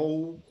to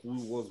know who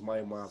was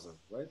my mother,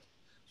 right?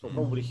 So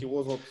probably he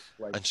was not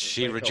like. And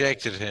she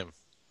rejected him.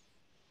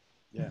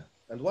 Yeah,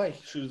 and why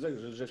she rejected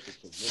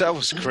him? That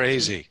was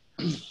crazy.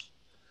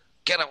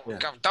 Get him! Yeah.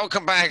 Don't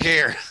come back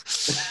here.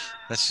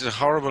 That's just a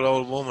horrible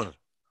old woman.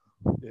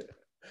 Yeah.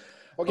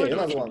 Okay,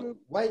 another one.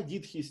 Why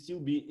did he still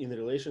be in a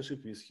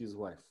relationship with his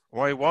wife?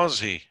 Why was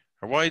he?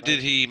 Or why did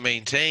he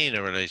maintain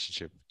a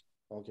relationship?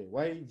 Okay,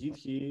 why did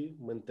he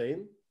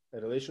maintain a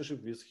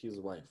relationship with his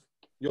wife?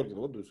 Jörgen,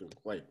 what do you think?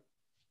 Why?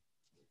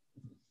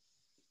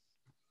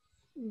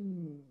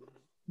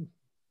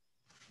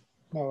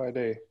 No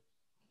idea.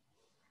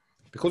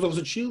 Because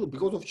of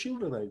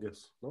children, I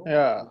guess. No?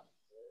 Yeah.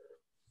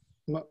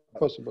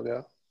 Possible,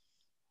 yeah.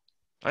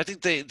 I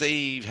think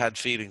they had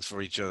feelings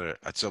for each other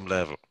at some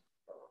level.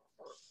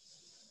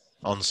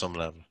 On some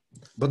level.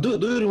 But do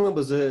you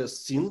remember the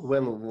scene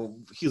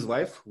when his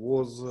wife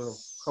was,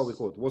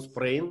 was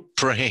praying?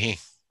 Praying.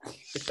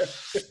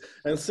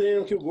 And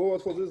thank you,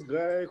 God, for this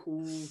guy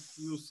who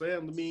you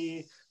sent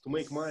me to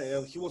make money.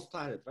 And he was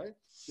tired, right?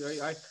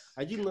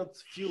 I did not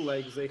feel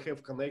like they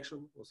have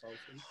connection or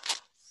something.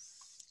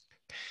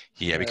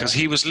 Yeah, because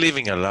he was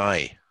living a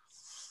lie.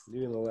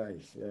 Living a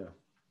lie, yeah.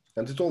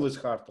 And it's always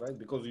hard, right?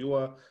 Because you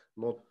are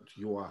not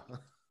you are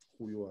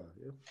who you are.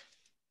 Yeah?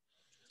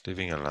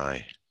 Living a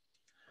lie.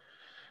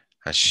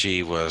 And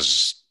she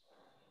was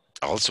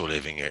also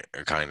living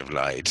a kind of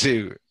lie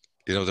too.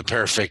 The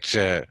perfect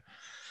the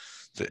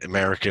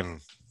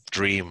American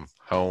dream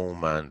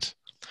home and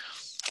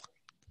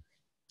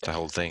the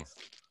whole thing.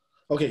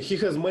 Okay, he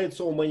has made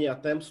so many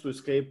attempts to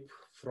escape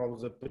from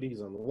the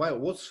prison. Why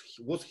was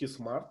he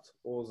smart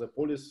or the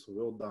police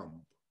were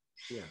dumb?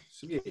 Yeah,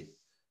 Sergey.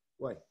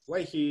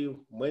 Why he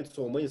made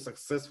so many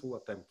successful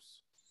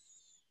attempts?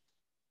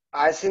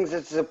 I think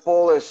that the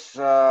police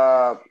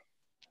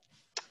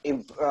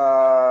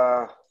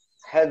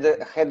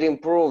had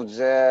improved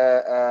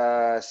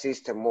the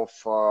system of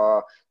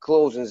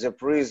closing the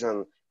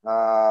prison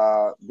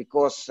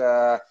because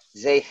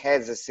they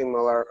had the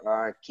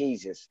similar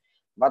cases.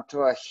 But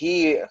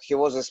he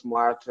was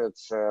smart,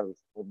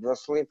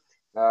 obviously,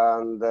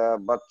 and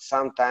but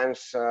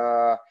sometimes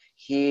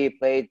he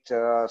paid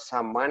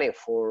some money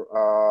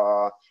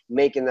for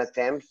making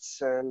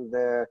attempts, and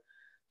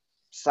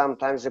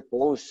sometimes the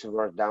police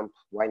were dumb.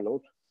 Why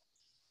not?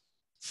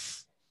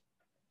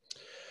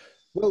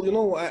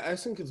 Well, I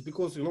think it's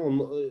because,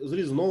 there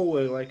is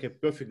nowhere like a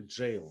perfect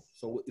jail.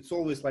 So it's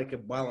always like a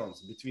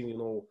balance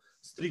between,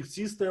 strict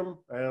system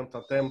and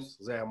attempts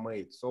they are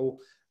made. So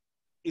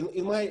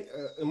in my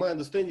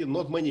understanding,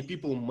 not many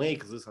people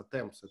make these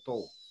attempts at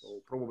all.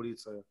 So probably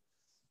it's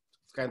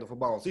kind of a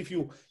balance. If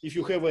you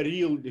have a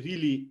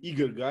really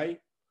eager guy,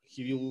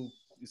 he will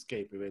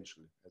escape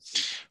eventually.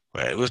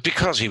 Well, it was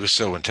because he was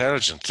so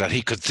intelligent that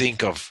he could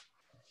think of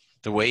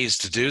the ways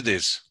to do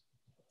this.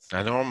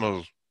 A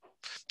normal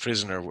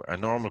prisoner, a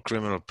normal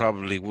criminal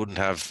probably wouldn't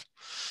have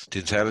the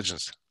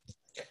intelligence.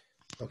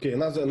 Okay,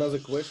 another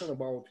question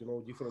about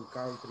different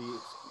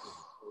countries.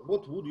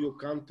 What would your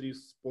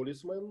country's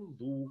policeman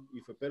do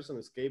if a person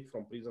escaped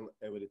from prison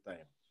every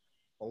time,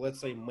 or let's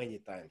say many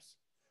times?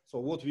 So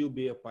what will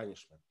be a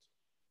punishment?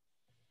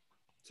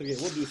 Sergey,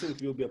 what do you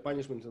think will be a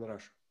punishment in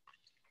Russia?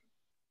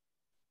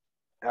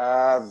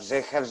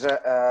 They have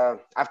the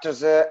after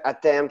the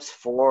attempts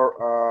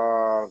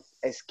for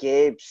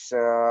escapes.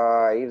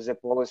 If the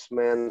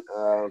policemen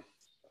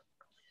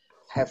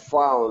have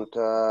found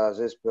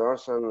this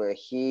person,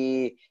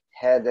 he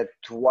had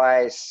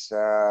twice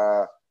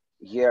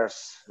years.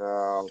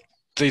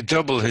 They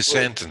double his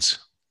sentence.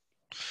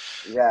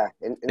 Yeah,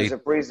 in the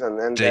prison,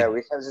 and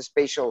we have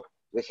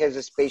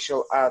the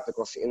special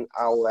articles in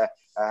our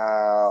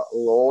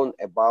law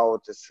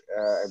about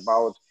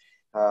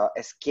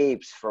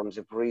escapes from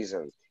the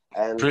prison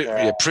and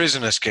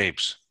prison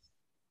escapes.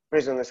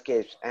 Prison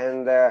escapes,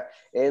 and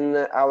in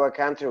our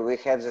country we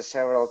have the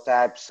several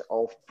types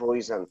of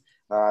prison.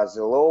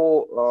 The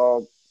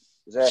low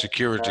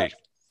security.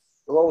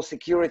 Low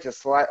security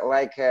is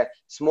like a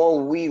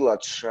small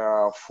village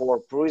for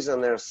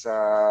prisoners,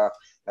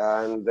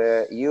 and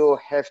you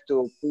have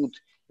to put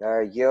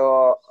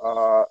your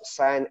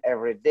sign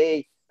every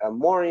day,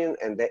 morning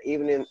and the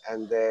evening,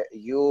 and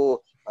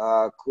you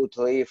could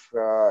live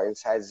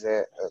inside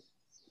the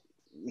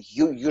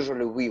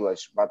usually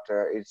village, but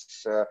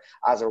it's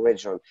other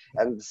region,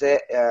 and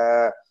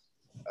the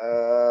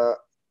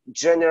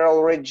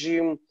general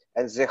regime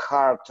and the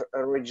hard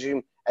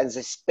regime and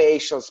the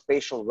special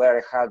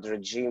very hard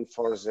regime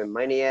for the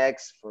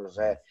maniacs, for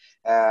the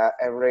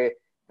every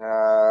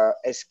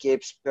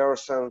escapes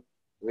person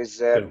with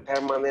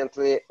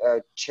permanently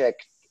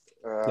checked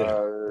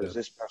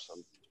this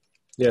person.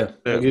 Yeah,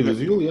 I agree with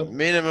you. Yeah.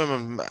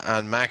 Minimum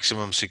and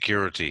maximum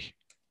security.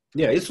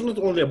 Yeah, it's not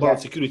only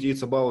about security,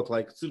 it's about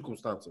like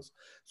circumstances.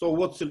 So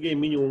what Sergey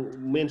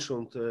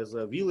mentioned as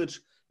a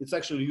village, it's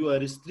actually you are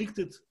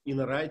restricted in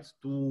a right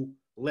to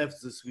leave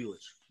this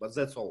village, but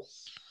that's all.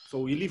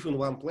 So you live in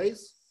one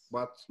place,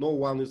 but no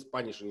one is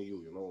punishing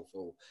you, you know,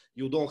 so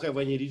you don't have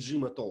any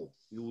regime at all.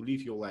 You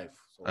live your life.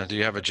 So, and do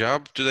you have a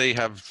job? Do they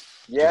have,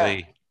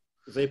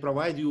 they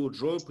provide you a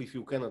job if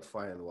you cannot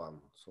find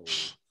one. So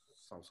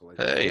something like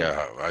that. Hey,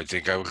 I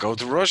think I will go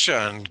to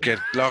Russia and get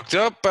locked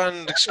up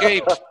and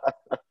escape.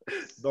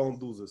 Don't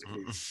do this,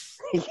 please.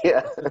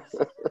 Yeah.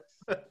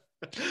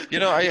 You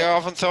know, I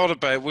often thought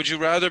about, would you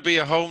rather be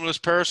a homeless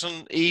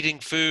person eating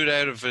food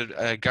out of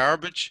a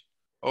garbage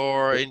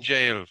or in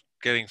jail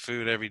getting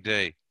food every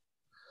day?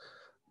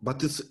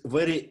 But it's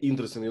very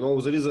interesting. You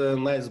know, there is a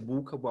nice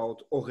book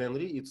about O.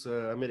 Henry. It's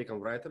an American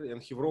writer,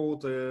 and he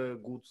wrote a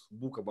good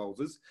book about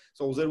this.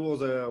 So there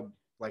was a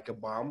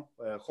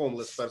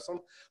homeless person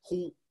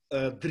who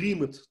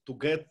dreamed to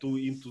get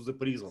into the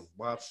prison,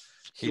 but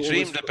he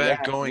dreamed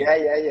about going.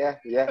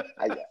 Yeah.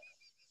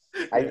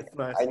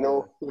 I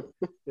know.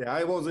 Yeah,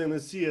 I was in a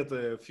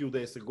theater a few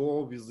days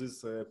ago with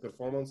this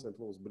performance. It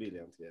was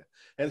brilliant. Yeah,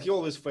 and he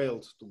always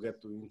failed to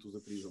get into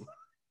the prison.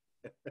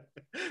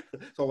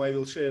 So I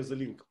will share the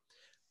link.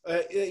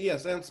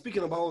 Yes, and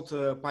speaking about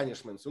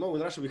punishments, you know,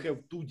 in Russia we have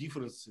two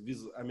differences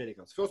with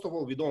Americans. First of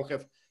all, we don't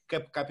have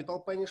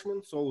capital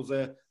punishment, so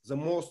the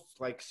most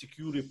like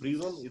secure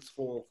prison it's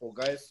for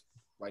guys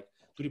like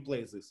to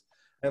replace this.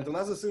 And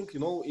another thing, you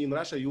know, in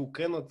Russia you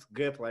cannot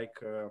get like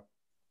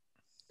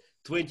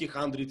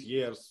 200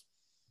 years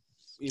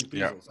in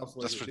prison. Yeah, that's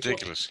like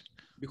ridiculous.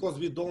 Because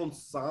we don't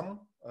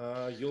sum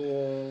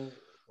your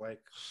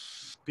like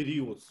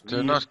periods.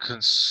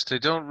 They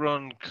don't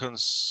run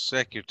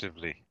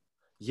consecutively.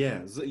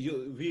 Yeah,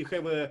 we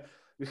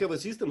have a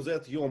system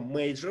that your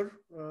major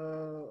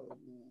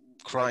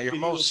crime, your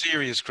most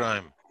serious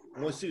crime.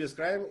 Most serious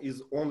crime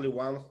is only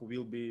one who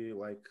will be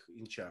like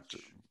in charge.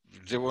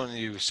 The one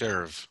you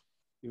serve.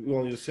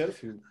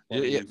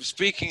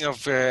 Speaking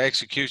of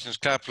executions,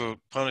 capital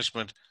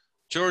punishment,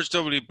 George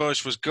W.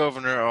 Bush was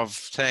governor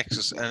of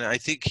Texas, and I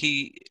think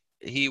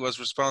he was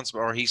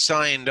responsible, or he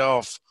signed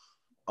off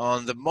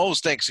on the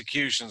most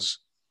executions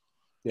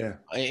in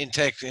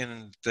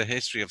the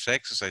history of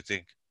Texas, I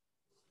think.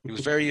 He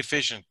was very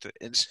efficient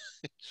in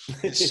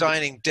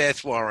signing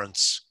death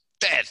warrants.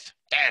 Death.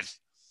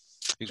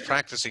 He was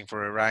practicing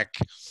for Iraq.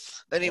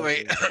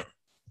 Anyway.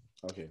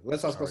 Okay.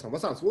 Let's ask Vasanth.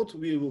 Vasanth, what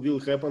will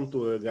happen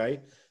to a guy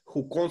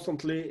who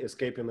constantly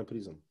escapes in a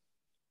prison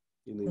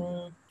in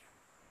India?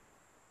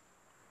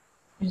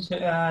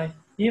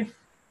 If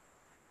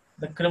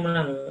the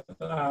criminal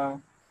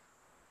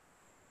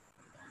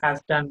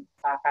has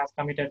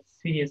committed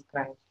serious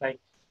crimes like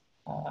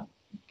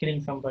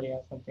killing somebody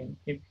or something,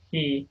 if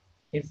he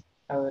is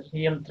a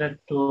real threat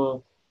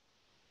to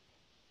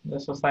the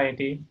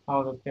society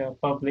or the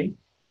public,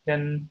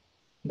 then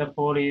the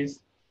police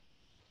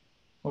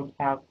would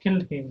have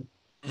killed him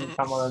in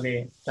some other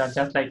way.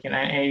 Just like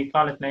I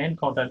call it an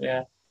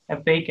encounter,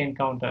 a fake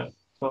encounter.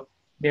 So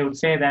they would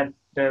say that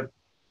the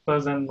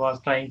person was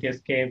trying to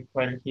escape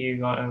while we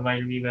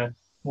were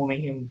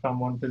moving him from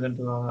one prison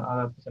to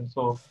another prison.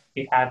 So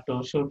we had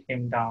to shoot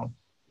him down,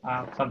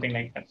 something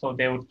like that. So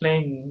they would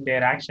claim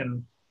their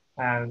action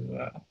as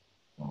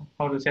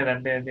how to say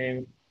that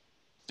they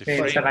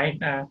it's the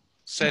right.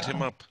 Set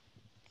him up.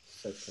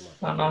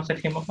 Not set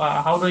him up.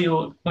 How do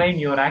you claim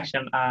your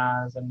action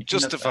as an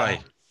justify?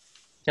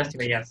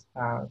 Justify, yes.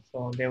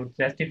 So they would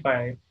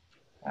justify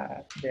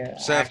their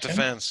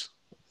self-defense.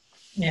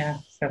 Yeah,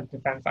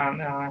 self-defense.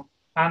 And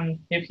And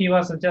if he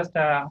was just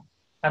a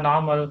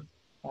normal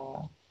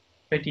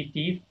petty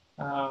thief,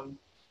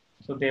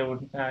 so they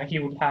would he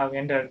would have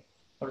ended,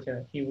 what is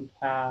it?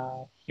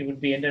 He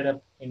would be ended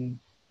up in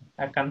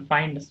a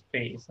confined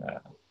space,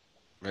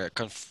 Yeah,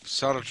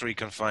 solitary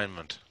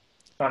confinement.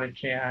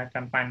 solitary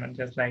confinement,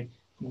 just like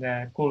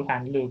the Cool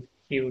Hand Luke.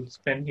 He would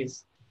spend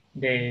his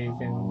days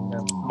in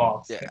the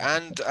box.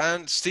 Yeah,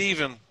 and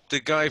Stephen, the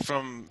guy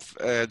from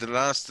the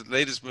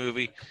latest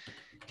movie,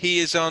 he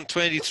is on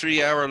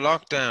 23-hour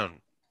lockdown.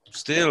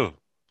 Still,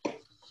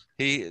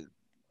 he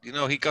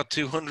got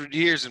 200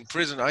 years in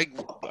prison. I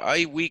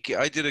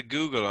did a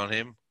Google on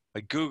him.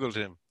 I Googled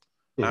him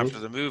after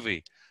the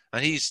movie,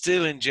 and he's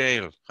still in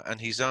jail,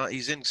 and he's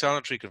in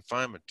solitary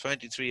confinement,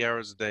 23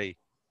 hours a day.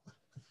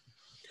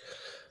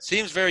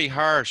 Seems very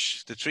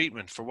harsh, the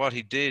treatment for what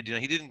he did.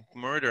 He didn't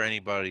murder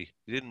anybody.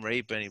 He didn't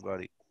rape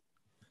anybody.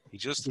 He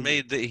just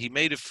made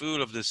a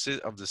fool of the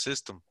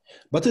system.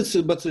 But it's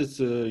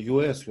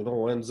US,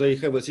 and they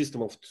have a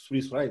system of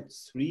 3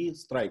 strikes. 3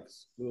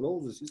 strikes. Do you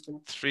know the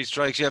system? 3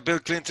 strikes. Yeah, Bill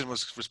Clinton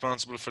was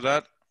responsible for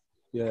that.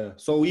 Yeah.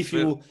 So if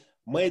you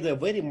made a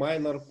very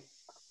minor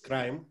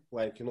crime,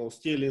 like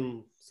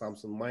stealing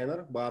something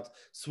minor, but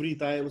 3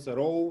 times a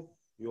row,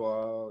 you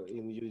are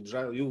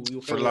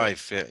you for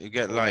life. Yeah, you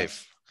get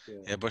life.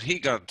 Yeah, but he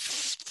got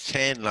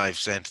 10 life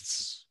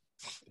sentences.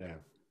 Yeah.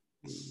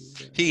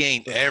 He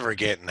ain't ever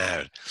getting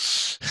out.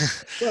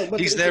 Well,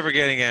 he's never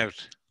getting out.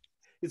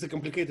 It's a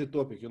complicated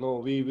topic,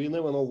 we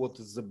never know what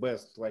is the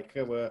best, like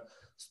have a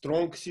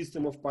strong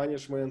system of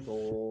punishment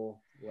or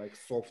like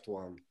soft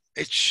one.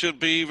 It should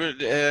be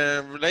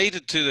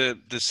related to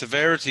the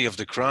severity of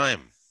the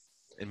crime,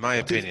 in my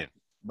opinion.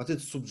 But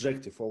it's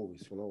subjective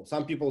always,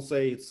 Some people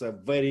say it's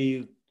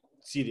very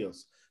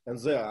serious, and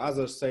the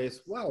others say,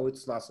 wow,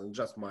 it's nothing,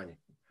 just money.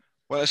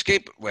 Well,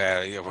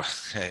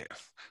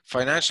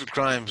 financial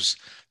crimes.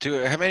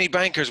 How many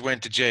bankers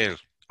went to jail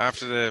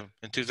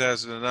in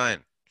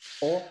 2009?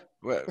 Oh.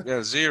 Well,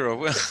 yeah, 0.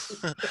 Well,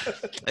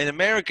 in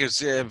America,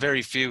 it's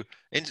very few.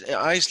 In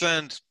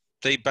Iceland,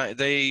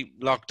 they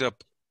locked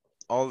up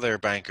all their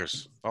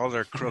bankers, all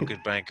their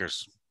crooked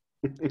bankers.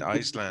 In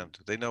Iceland,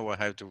 they know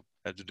how to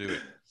do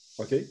it.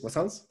 Okay,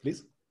 Vasanth,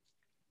 please.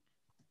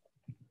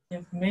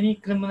 Yes, many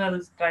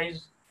criminals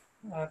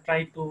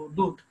try to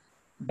loot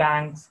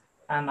banks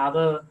and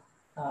other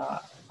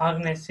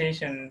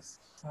organizations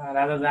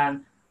rather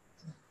than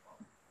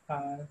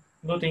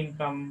looting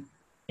from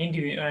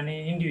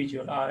any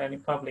individual or any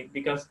public,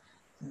 because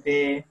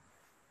they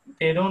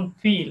don't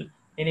feel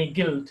any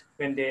guilt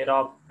when they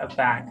rob a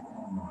bank,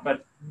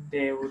 but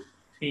they would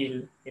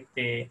feel if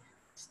they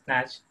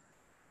snatch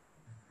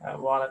a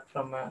wallet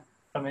from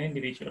an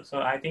individual. So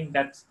I think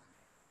that's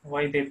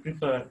why they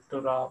prefer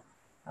to rob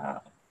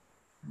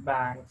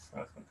banks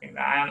or something.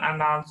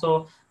 And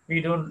also we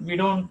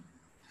don't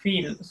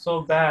feel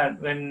so bad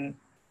when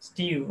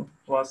Steve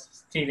was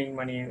stealing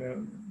money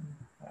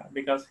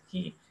because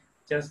he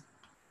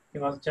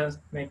was just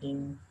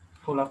making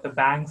full of the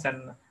banks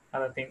and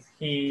other things.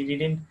 He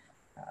didn't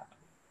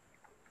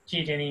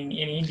cheat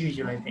any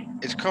individual, I think.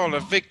 It's called a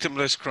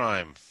victimless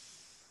crime.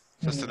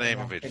 That's the name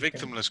of it,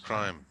 victimless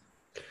crime.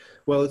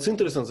 Well, it's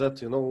interesting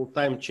that,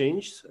 time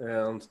changed.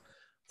 And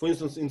for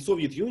instance, in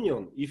Soviet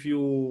Union, if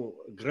you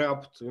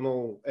grabbed,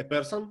 a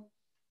person,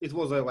 it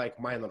was a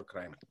minor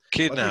crime.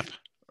 Kidnap.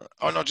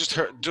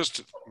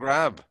 Just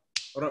grab.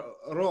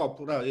 Rob,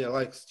 yeah,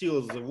 like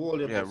steal the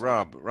wallet. Yeah,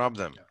 rob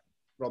them. Yeah,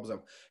 rob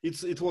them.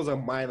 It was a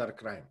minor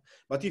crime.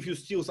 But if you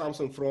steal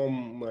something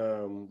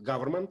from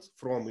government,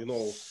 from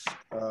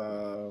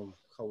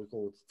how we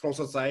call it, from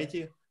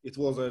society, it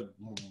was a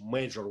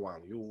major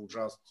one. You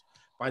just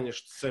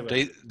punished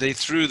 7. They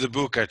threw the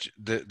book at you.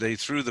 They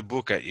threw the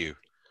book at you.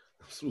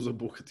 Threw the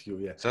book at you,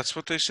 yeah. That's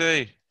what they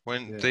say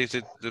when they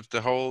did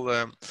the whole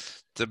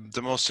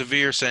the most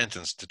severe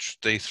sentence.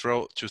 They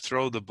throw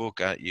the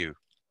book at you.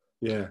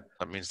 Yeah,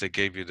 that means they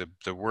gave you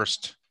the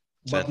worst.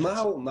 But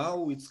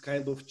now it's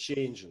kind of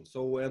changing.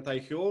 So, and I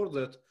heard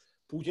that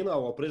Putin,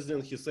 our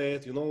president, he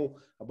said,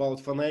 about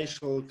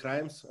financial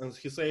crimes, and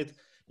he said,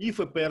 if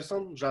a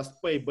person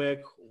just pay back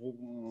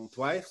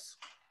twice,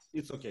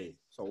 it's okay.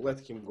 So let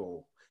him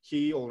go.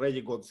 He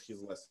already got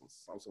his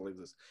lessons, something like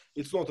this.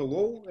 It's not a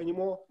law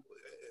anymore.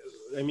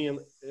 I mean,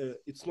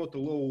 it's not a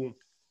law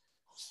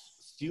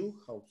still.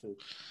 How to?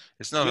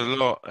 It's not a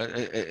law.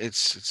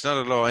 It's not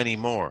a law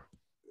anymore.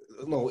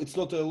 No, it's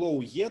not a law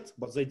yet,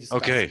 but they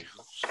discuss. Okay.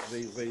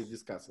 They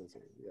discuss it.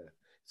 Yeah,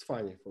 it's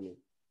funny for me.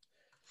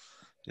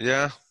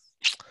 Yeah.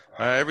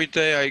 Every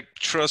day I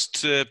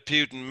trust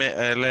Putin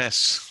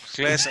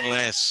less and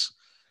less.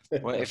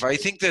 Well, if I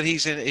think that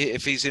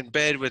if he's in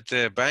bed with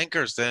the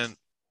bankers, then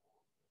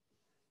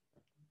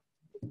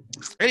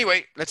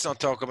anyway, let's not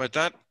talk about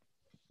that.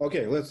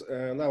 Okay, let's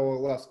now our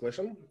last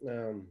question.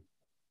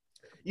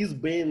 Is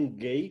being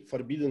gay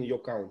forbidden in your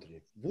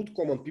country? Would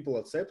common people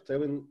accept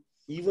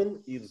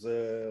even if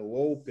the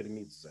law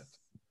permits that?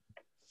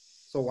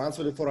 So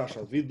answering for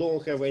Russia, we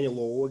don't have any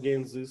law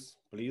against this,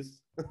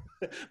 please.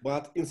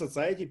 But in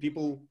society,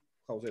 people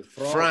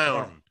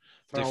frown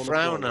They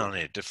frown on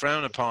it. They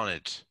frown upon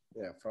it.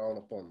 Yeah, frown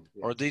upon.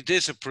 Yeah. Or they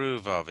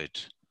disapprove of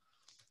it.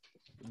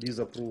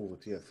 Disapprove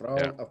it, yeah,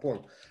 frown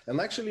upon. And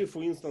actually,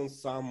 for instance,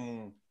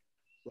 some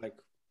like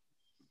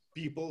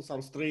people,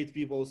 some straight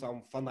people,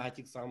 some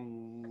fanatics,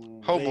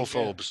 some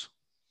homophobes.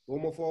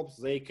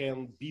 They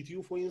can beat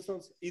you, for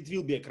instance. It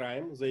will be a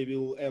crime. They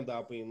will end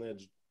up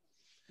with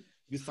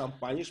some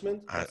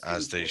punishment.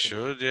 As they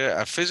should,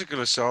 yeah. A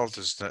physical assault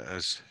is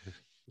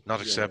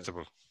not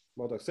acceptable.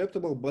 Not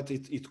acceptable, but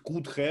it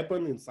could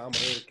happen in some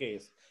rare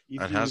case.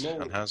 If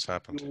and has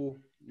happened.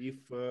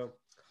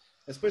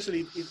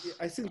 Especially,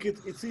 I think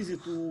it's easy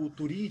to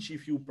reach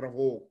if you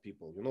provoke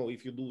people. You know,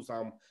 if you do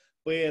some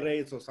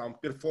parades or some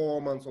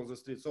performance on the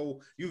street, so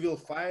you will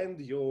find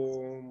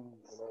your.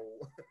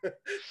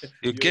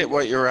 You get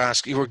what you're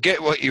asking. You will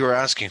get what you were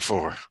asking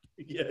for.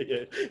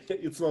 Yeah.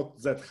 It's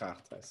not that hard,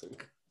 I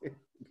think.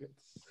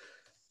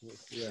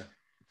 Yeah.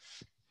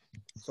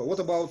 So, what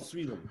about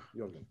Sweden,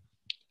 Jörgen?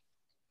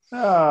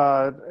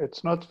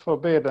 It's not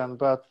forbidden,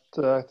 but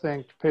I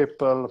think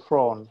people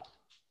frown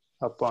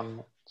upon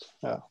it.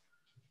 Yeah.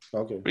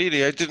 Okay.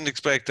 Really, I didn't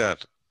expect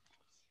that.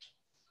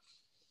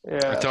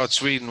 Yes. I thought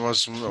Sweden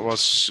was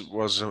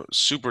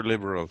super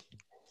liberal.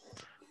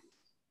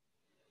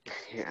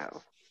 Yeah.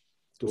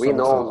 We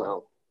know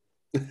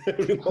now.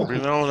 We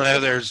know now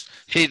there's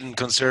hidden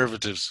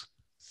conservatives,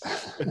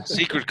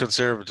 secret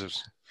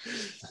conservatives.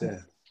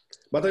 Yeah.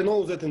 But I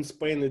know that in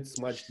Spain it's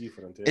much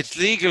different. Yeah? It's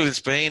legal in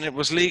Spain. It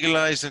was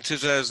legalized in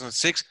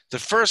 2006. The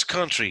first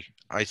country,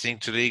 I think,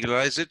 to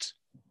legalize it.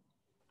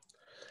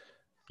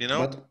 You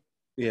know? But,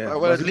 yeah.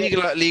 Well,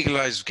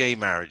 legalized gay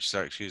marriage.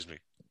 Sorry, excuse me.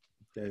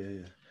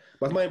 Yeah.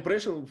 But my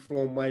impression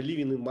from my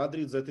living in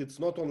Madrid that it's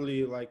not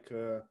only like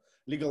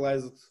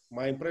legalized.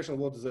 My impression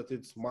was that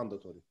it's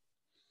mandatory.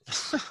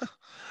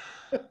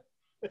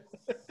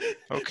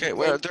 Okay.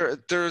 Well,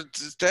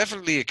 there's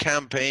definitely a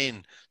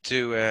campaign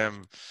to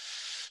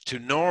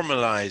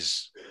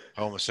normalize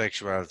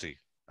homosexuality.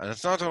 And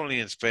it's not only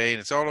in Spain,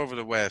 it's all over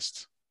the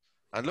West.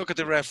 And look at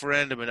the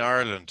referendum in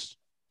Ireland.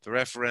 The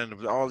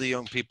referendum, all the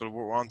young people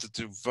wanted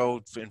to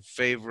vote in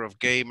favor of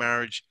gay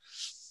marriage.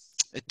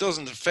 It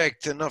doesn't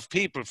affect enough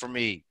people for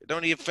me. It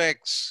only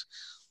affects,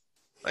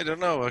 I don't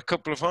know, a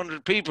couple of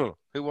hundred people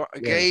who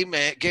gay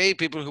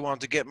people who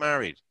want to get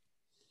married.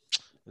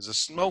 There's a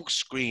smoke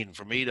screen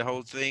for me, the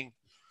whole thing.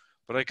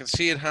 But I can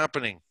see it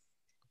happening.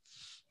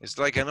 It's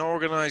like an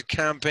organized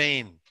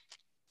campaign.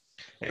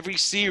 Every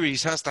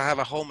series has to have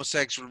a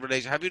homosexual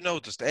relation. Have you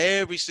noticed?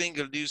 Every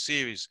single new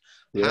series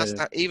has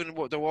to, even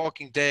The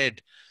Walking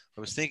Dead,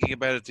 I was thinking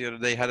about it the other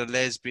day, had a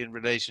lesbian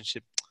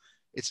relationship.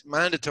 It's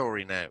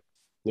mandatory now.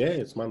 Yeah,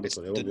 it's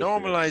mandatory. It's the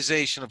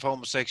normalization of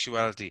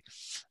homosexuality.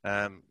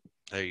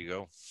 There you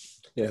go.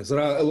 Yeah, there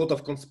are a lot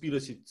of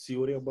conspiracy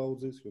theory about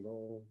this, you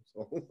know.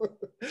 So,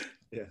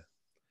 yeah.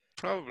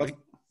 Probably.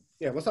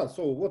 Yeah, Vasanth,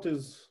 so what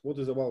is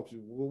about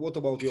you? What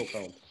about your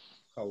account?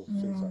 How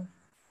things are?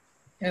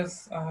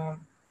 Yes,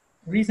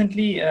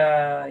 recently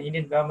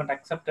Indian government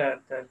accepted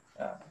that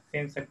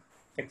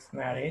same-sex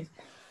marriage,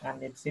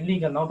 and it's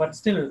illegal now, but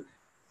still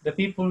the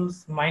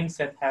people's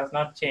mindset has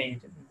not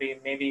changed.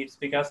 Maybe it's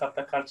because of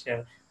the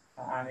culture.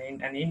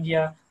 And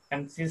India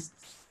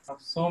consists of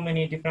so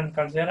many different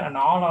cultures, and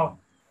all of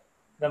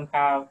them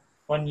have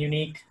one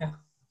unique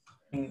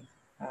thing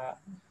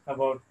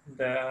about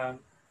the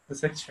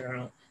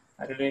sexual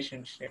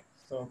relationship.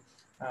 So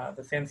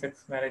the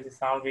same-sex marriage is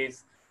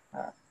always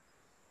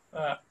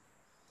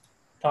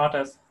taught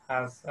us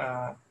as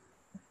a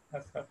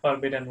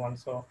forbidden one.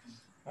 So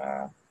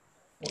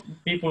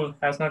people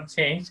has not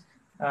changed,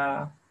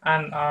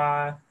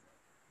 and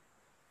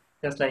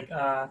just like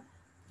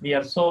we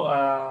are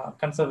so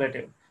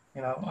conservative,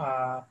 you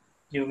know.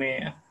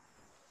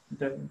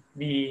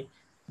 We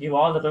give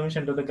all the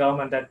permission to the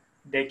government that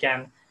they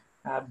can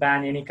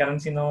ban any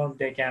currency note,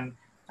 they can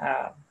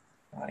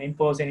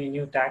impose any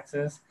new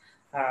taxes,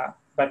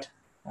 but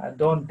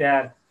don't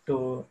dare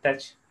to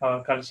touch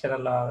our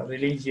cultural or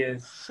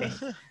religious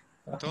things.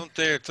 Don't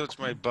dare touch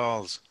my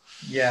balls.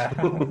 Yeah.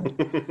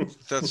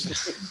 That's a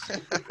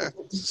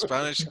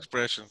Spanish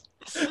expression.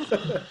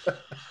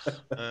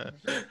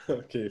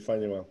 Okay,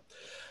 funny one.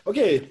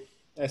 Okay,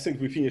 I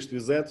think we finished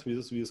with that,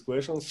 with these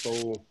questions.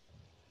 So,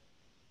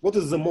 what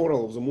is the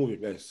moral of the movie,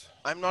 guys?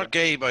 I'm not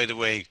gay, by the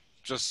way,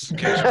 just in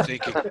case you're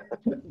thinking.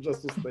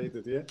 Just to state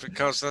it, yeah?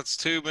 Because that's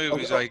two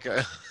movies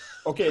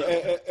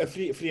Okay, a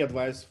free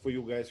advice for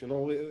you guys. You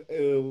know,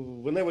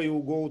 whenever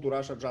you go to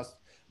Russia, just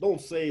don't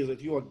say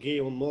that you are gay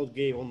or not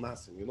gay or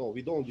nothing. You know,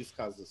 we don't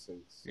discuss these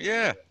things.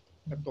 Yeah.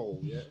 At all,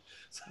 yeah.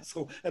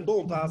 So and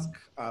don't ask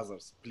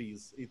others,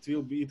 please.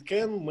 It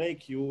can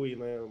make you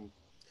in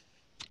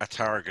a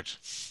target.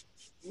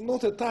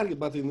 Not a target,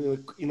 but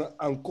in an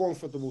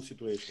uncomfortable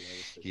situation, I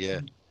would say.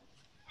 Yeah.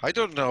 I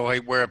don't know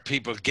where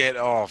people get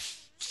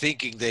off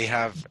thinking they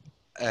have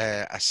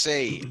a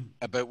say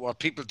about what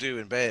people do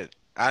in bed.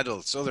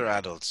 Adults, other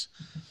adults.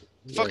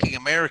 Yeah. Fucking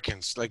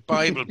Americans, like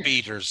Bible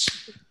beaters.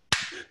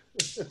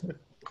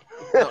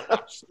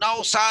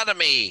 No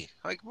sodomy.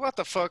 Like, what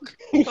the fuck?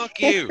 Fuck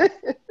you.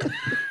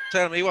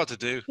 tell me what to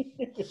do.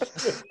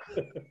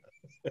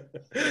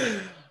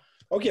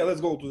 Okay,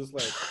 let's go to the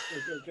slide.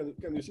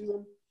 Can you see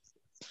them?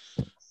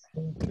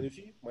 Can you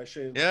see my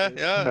shade?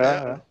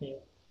 Yeah.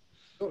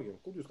 Jörgen,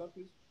 could you start,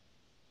 please?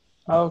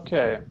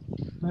 Okay.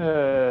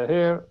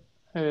 Here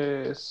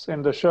is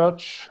in the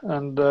church,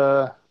 and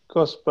the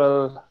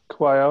gospel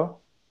choir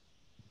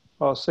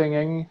are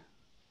singing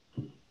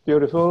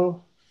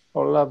beautiful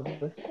or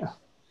lovely.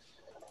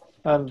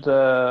 And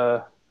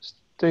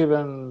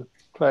Stephen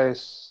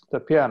plays the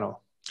piano.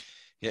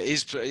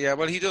 Yeah,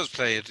 well, he does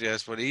play it,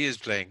 yes, but he is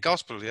playing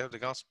gospel. Yeah, the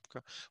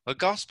gospel. Well,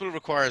 gospel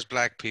requires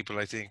black people,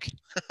 I think.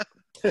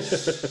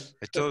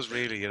 It does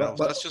really, you know.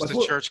 That's just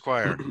a church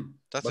choir.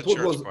 That's a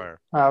church choir.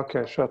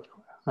 Okay, church.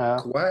 Yeah.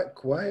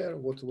 Choir?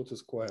 What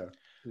is choir?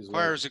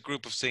 Choir is a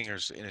group of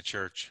singers in a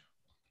church.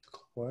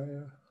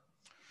 Choir.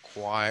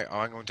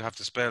 I'm going to have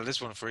to spell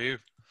this one for you.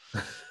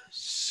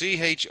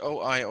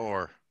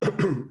 CHOIR.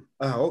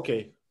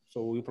 Okay.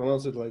 So we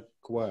pronounce it like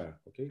choir,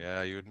 okay?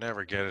 Yeah, you would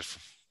never get it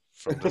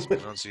from this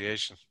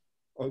pronunciation.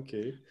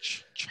 Okay.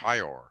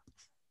 Choir.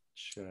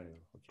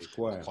 Okay,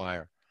 choir.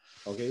 Choir.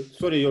 Okay.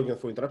 Sorry, Jörgen,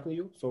 for interrupting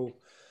you. So,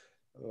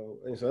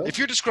 if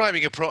you're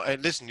describing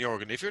listen,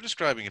 Jörgen, if you're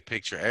describing a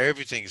picture,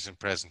 everything is in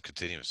present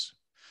continuous.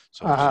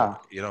 So,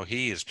 you know,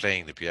 he is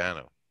playing the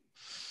piano.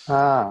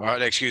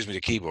 Excuse me, the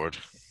keyboard.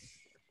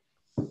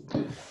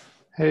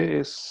 He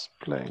is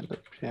playing the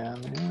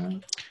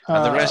piano.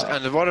 And the rest.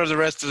 And what are the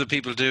rest of the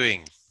people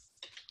doing?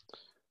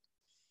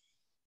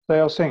 They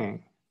are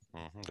singing.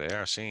 They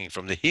are singing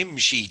from the hymn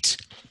sheet.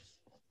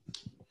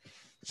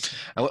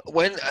 And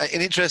when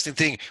an interesting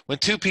thing, when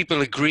two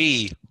people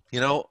agree, you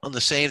know, on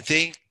the same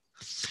thing,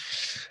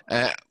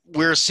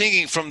 we're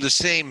singing from the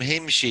same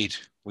hymn sheet.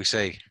 We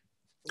say.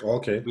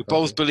 Okay. We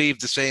both believe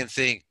the same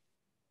thing.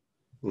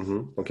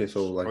 Okay,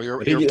 so like we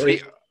are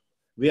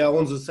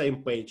on the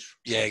same page.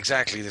 Yeah,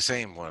 exactly the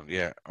same one.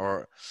 Yeah,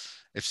 or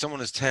if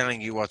someone is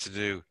telling you what to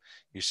do,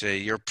 you say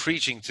you're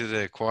preaching to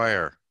the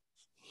choir.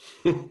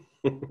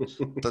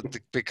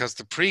 Because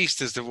the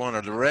priest is the one,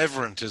 or the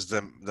reverend is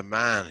the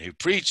man who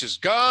preaches.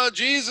 God,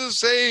 Jesus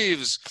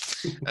saves,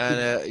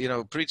 and you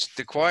know,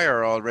 the choir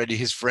are already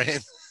his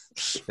friends.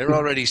 They're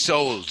already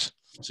sold,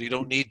 so you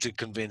don't need to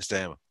convince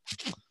them.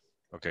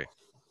 Okay.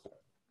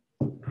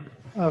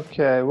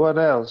 Okay, what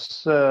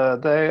else?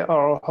 They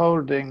are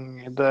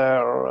holding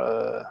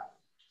their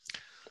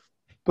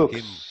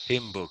books.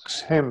 Hymn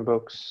books. Hymn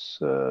books.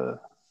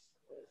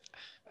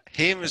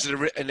 Hymn is a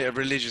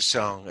religious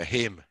song, a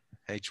hymn.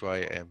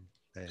 HYM.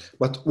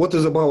 But what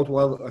is about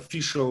one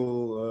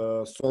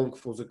official song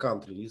for the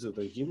country? Is it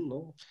a hymn?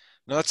 No.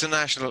 No, it's the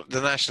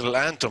national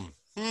anthem.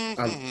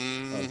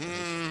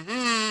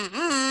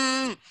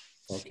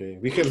 Okay,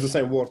 we have the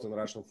same word in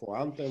Russian for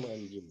anthem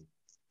and hymn.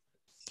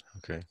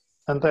 Okay.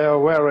 And they are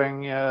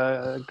wearing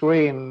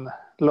green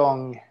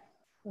long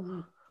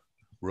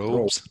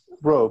robes.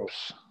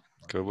 Robes.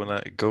 Go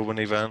one,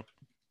 Ivan.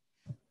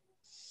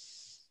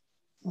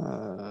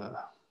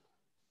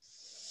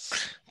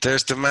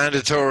 There's the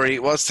mandatory.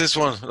 What's this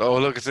one? Oh,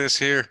 look at this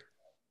here.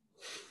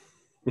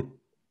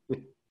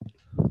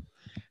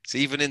 It's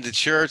even in the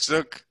church.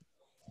 Look.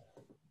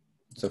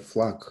 It's a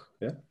flag.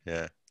 Yeah.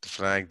 Yeah, the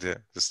flag.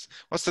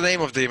 What's the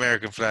name of the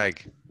American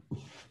flag?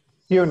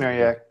 Union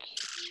Jack.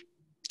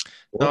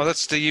 No,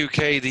 that's the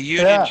UK. The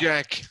Union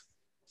Jack.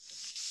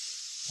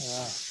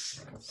 Yeah.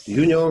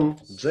 Union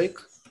Jack.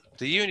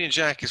 The Union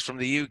Jack is from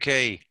the UK.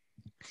 Okay.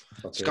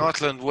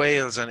 Scotland,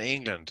 Wales, and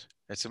England.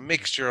 It's a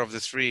mixture of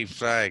the three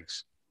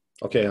flags.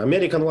 Okay,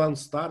 American one,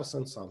 stars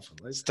and something,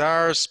 right?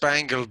 Star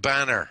Spangled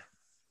Banner.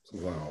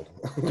 Wow.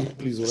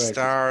 Please write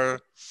Star.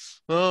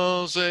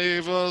 Oh,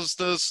 save us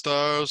the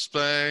Star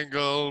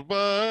Spangled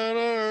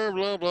Banner,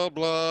 blah, blah,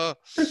 blah.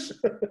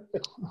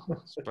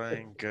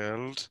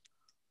 Spangled.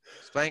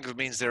 Spangled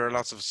means there are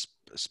lots of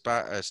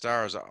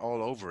stars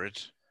all over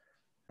it.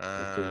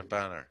 Okay.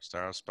 Banner.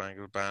 Star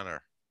Spangled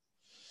Banner.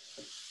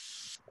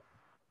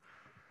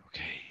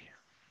 Okay.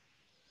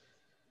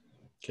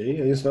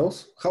 Okay, anything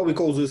else? How we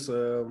call this,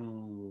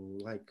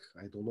 like,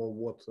 I don't know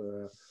what,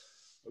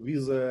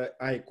 with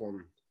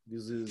icon,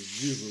 with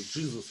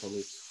Jesus on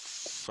it.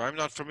 I'm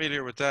not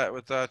familiar with that.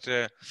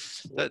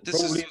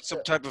 This is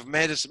some type of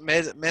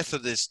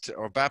Methodist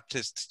or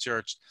Baptist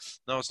church.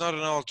 No, it's not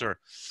an altar.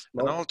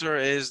 No. An altar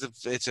is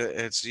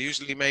it's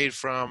usually made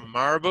from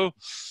marble,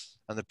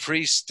 and the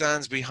priest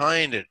stands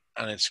behind it,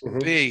 and it's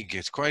big.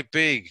 It's quite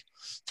big.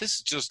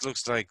 This just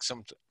looks like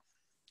something.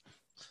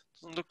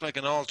 Doesn't look like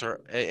an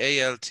altar.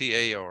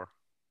 ALTAR.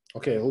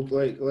 Okay,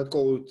 let's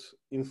call it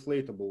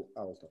inflatable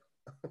altar.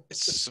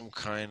 It's some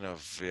kind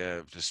of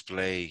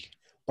display.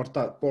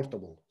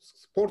 Portable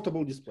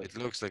display. It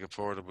looks like a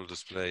portable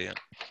display. Yeah.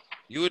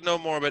 You would know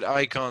more about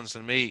icons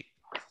than me.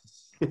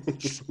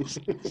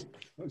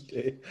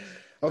 Okay.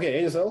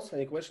 Anything else?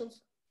 Any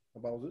questions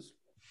about this?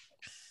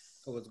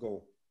 So let's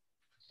go.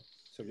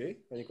 Sergey,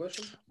 any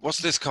questions? What's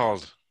this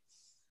called?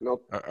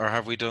 Nope. Or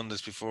have we done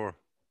this before?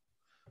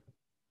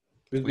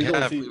 We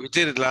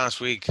did it last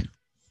week.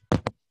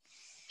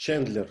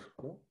 Chandelier.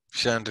 No?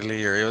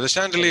 Chandelier. The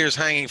chandelier is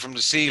hanging from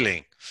the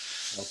ceiling.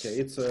 Okay,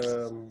 it's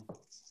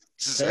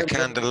This is a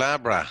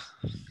candelabra.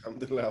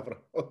 Candelabra.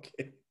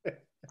 Okay.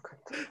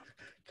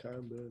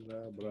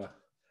 Candelabra.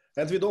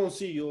 And we don't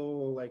see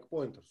your like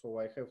pointer, so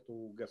I have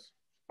to guess.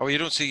 Oh, you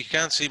don't see? You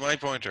can't see my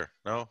pointer.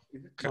 No.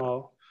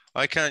 No.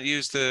 I can't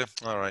use the.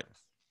 All right.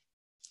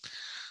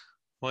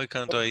 Why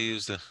can't I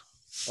use the?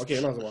 Okay,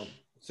 another one.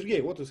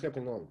 Sergey, what is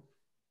happening on?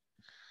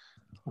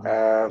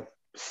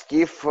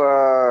 Steve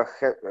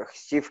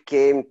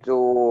came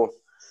to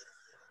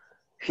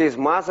his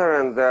mother,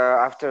 and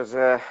after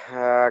the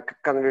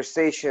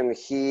conversation,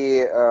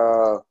 he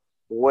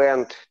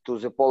went to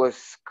the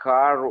police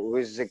car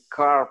with the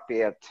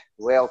carpet.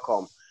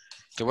 Welcome.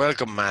 The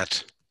welcome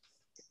mat.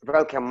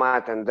 Welcome,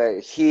 Matt. And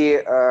he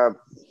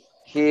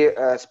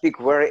speak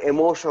very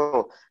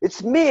emotional.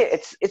 It's me.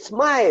 It's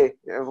my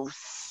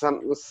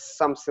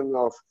something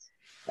of,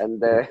 and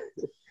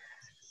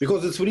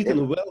because it's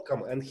written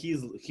welcome, and he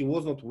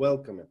was not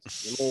welcomed.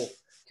 You know,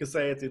 he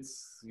said it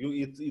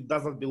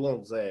doesn't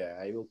belong there.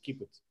 I will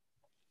keep it.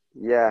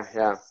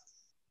 Yeah.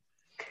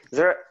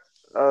 There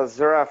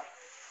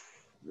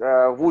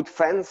are wood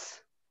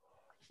fence,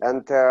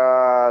 and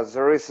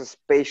there is a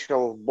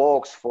special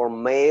box for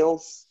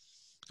mails.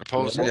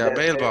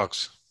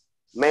 Mailbox.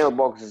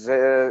 Mailbox.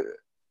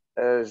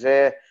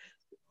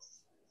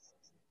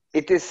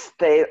 It is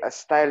a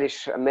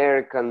stylish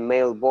American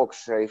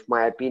mailbox, in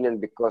my opinion,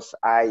 because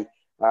I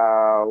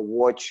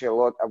watched a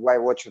lot of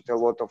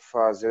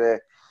the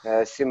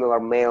similar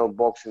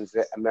mailbox in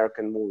the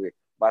American movie,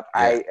 but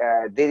I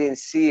didn't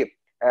see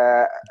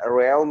a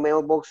real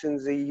mailbox in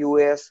the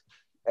US.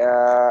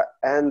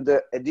 And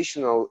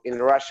additional in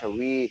Russia,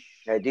 we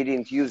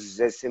didn't use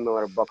the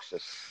similar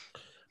boxes.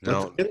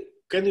 No.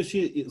 Can you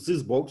see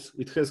this box?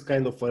 It has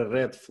kind of a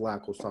red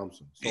flag or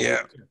something. So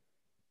yeah.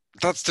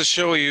 That's to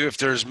show you if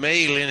there's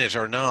mail in it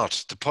or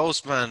not. The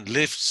postman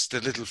lifts the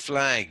little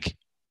flag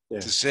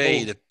to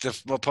say that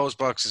the post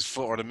box is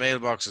full or the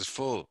mailbox is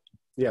full.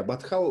 Yeah,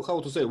 but how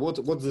to say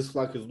what this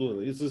flag is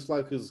doing? Is this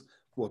flag is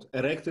what,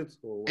 erected?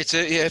 Or what?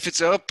 If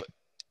it's up,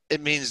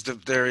 it means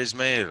that there is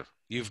mail.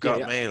 You've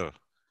got mail.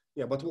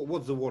 Yeah, but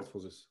what's the word for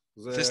this?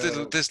 This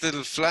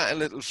little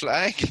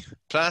flag,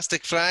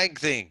 plastic flag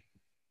thing.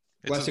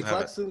 Plastic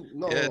flag?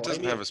 No, it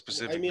doesn't have a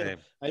specific name.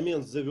 I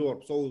mean the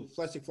verb. So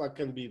plastic flag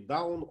can be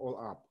down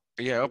or up.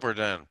 Yeah, up or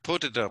down.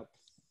 Put it up.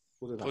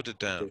 Put it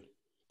down. Okay.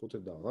 Put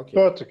it down. Okay.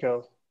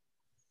 Vertical.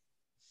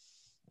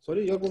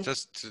 Sorry, Jörgen? It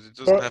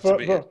doesn't have to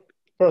be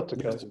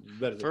vertical.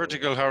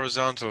 Vertical,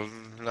 horizontal.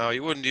 No,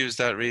 you wouldn't use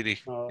that really.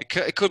 No.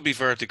 It could be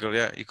vertical.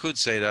 Yeah, you could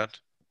say that.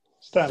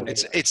 Standing.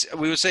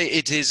 We would say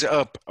it is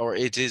up or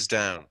it is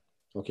down.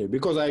 Okay,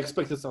 because I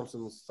expected some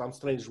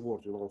strange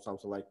word, you know,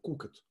 something like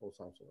cooked or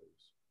something like this.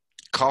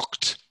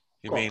 Cocked?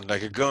 You mean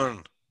like a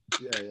gun?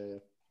 Yeah.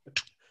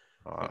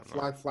 Oh,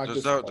 flag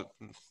There's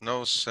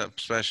no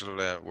special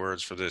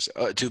words for this.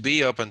 To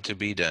be up and to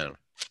be down.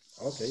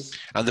 Okay.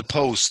 And the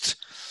post,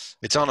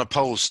 it's on a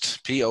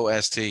post,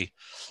 P-O-S-T.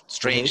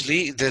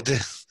 Strangely,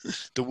 the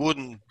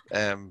wooden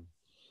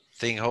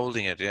thing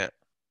holding it, yeah.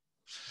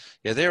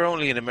 Yeah, they're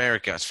only in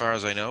America, as far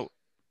as I know.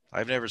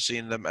 I've never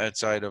seen them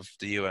outside of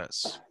the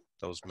US,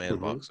 those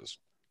mailboxes.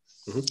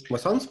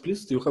 Vasanth,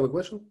 please, do you have a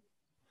question?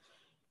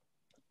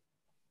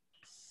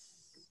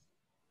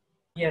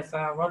 Yes,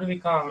 what do we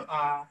call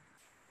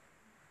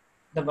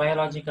the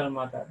biological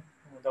mother,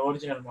 the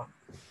original one?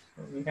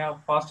 So we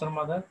have foster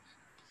mother.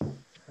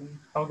 And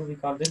how do we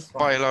call this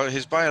one?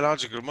 His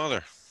biological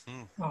mother.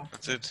 Oh.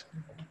 That's it.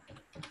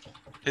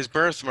 His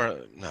birth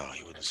mother. No,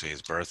 he wouldn't say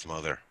his birth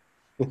mother.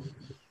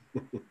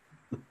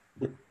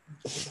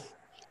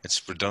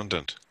 It's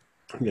redundant.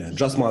 Yeah,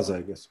 just mother,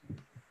 I guess.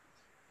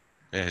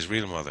 Yeah, his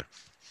real mother,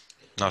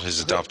 not his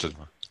adopted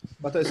one.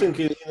 But I think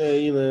in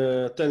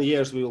 10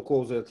 years we will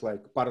call it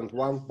like parent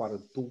 1,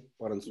 parent 2,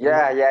 parent 3.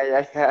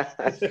 Yeah.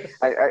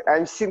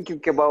 I'm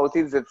thinking about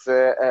it that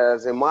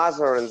the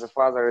mother and the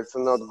father, it's a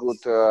not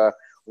good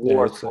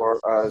word for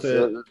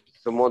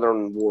the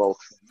modern world.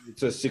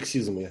 It's a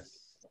sexism, yeah.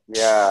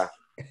 Yeah.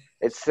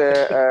 It's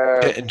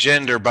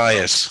gender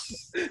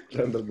bias.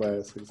 Gender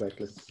bias,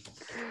 exactly.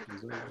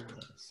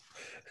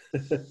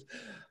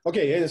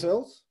 Okay, anything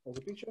else on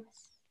the picture?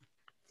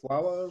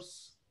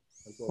 Flowers?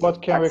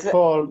 What can we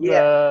call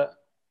the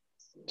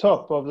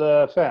top of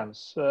the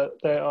fence?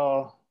 They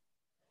are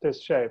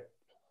this shape.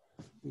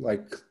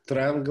 Like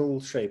triangle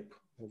shape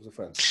of the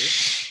fence.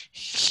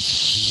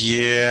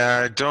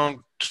 Yeah, I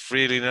don't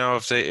really know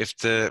if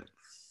the.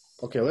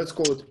 Okay, let's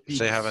call it peaks.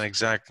 They have an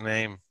exact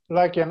name.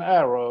 Like an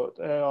arrow,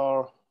 they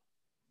are.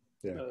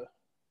 Yeah.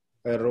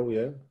 Arrow,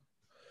 yeah.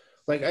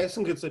 Like I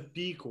think it's a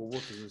peak or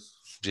what is this?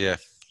 Yeah,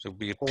 it would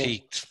be a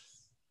peaked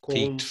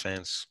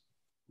fence.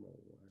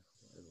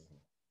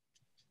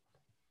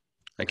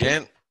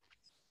 Again.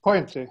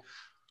 Pointy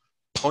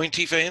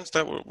fence,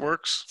 that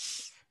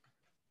works.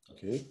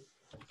 Okay.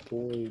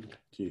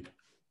 Pointy.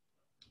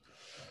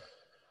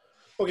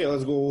 Okay,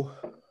 let's go.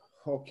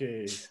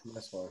 Okay,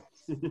 nice one.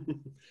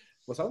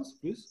 Vasanth,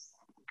 please.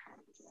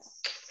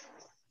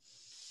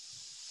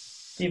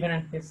 Stephen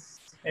and his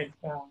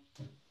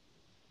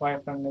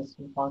boyfriend is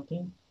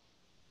walking.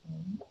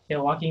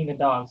 They're walking the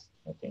dogs,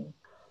 I think.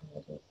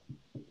 That is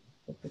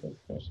a good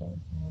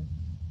expression.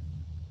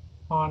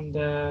 On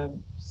the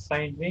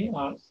sideway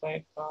or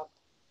side path.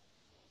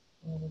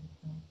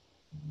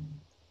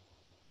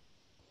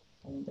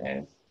 And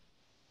there's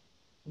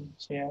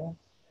chair.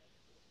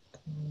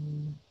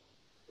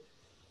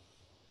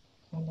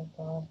 On the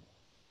path.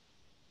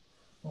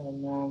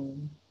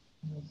 And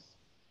is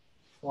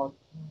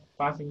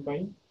passing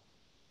by,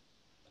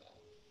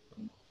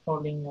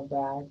 holding a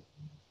bag.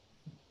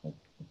 It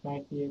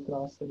might be a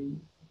grocery.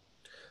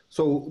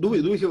 So do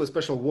we have a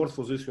special word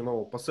for this? You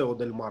know, Paseo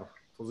del Mar,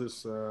 for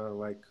this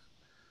like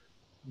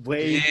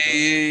way.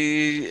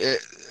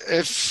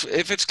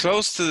 If it's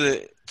close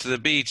to the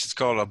beach, it's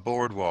called a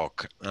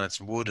boardwalk, and it's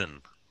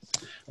wooden.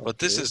 But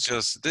this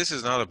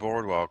is not a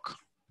boardwalk.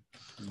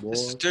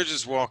 They're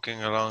just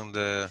walking along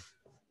the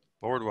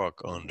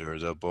boardwalk. Under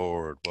the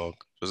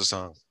boardwalk. There's a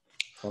song.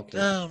 Okay.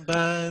 Down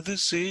by the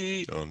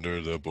sea,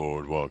 under the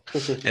boardwalk.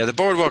 Yeah, the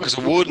boardwalk is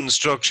a wooden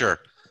structure.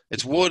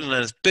 It's wooden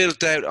and it's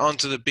built out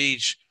onto the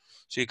beach,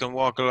 so you can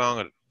walk along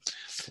it.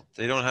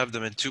 They don't have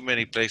them in too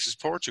many places.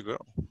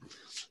 Portugal.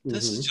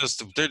 This is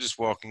they're just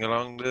walking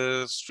along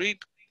the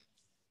street,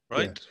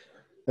 right?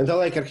 Yeah. And I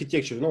like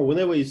architecture. You know,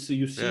 whenever you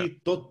see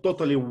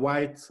totally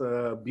white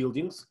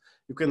buildings,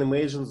 you can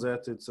imagine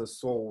that it's a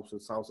soul. So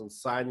something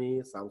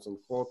sunny, something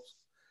hot.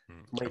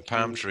 And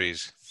palm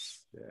trees.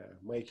 Yeah,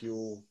 make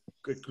you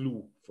a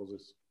clue for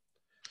this.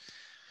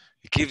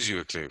 It gives you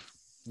a clue.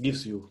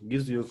 Gives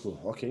you a clue.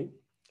 Okay.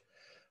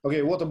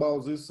 Okay. What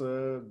about this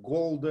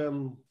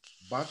golden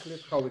buckle?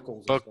 How we call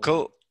this?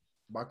 Buckle.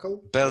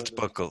 Buckle. Belt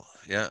buckle.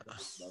 Yeah.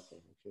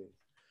 Buckle. Okay.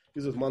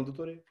 Is it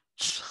mandatory?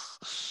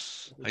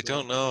 I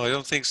don't know. I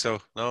don't think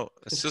so. No,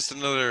 it's just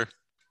another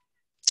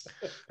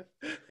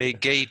a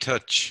gay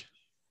touch.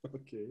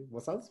 Okay.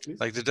 Vasanth, please.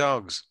 Like the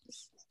dogs.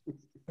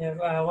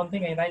 Yeah, one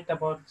thing I liked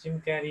about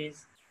Jim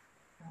Carrey's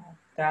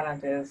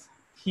talent is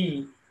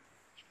he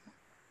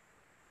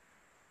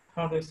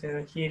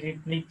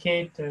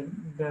replicated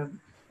the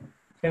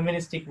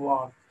feministic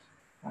walk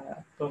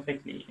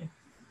perfectly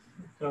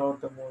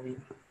throughout the movie.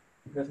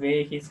 The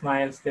way he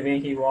smiles, the way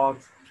he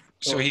walks.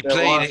 So he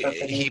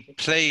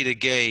played a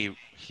gay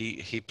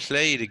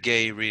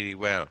really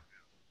well.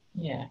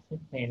 Yeah, he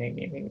played a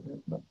gay.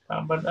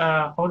 But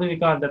how do we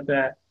call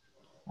that?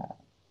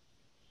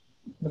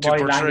 The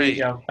body language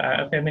of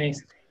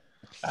feminist.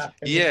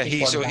 Yeah,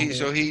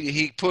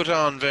 he put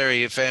on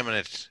very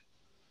effeminate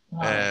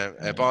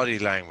body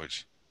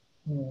language.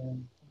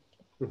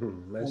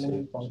 I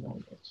see.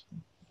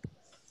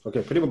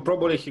 Okay,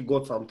 probably he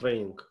got some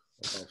training.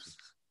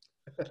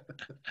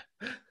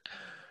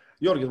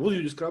 Jörgen, would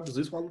you describe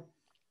this one?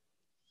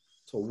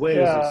 So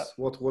where is this?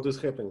 What is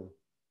happening?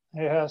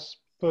 He has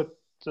put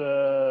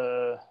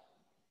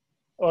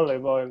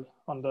olive oil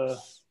on the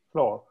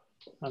floor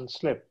and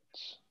slipped.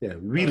 Yeah,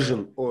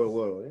 virgin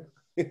oil.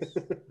 Yeah.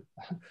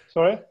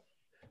 Sorry?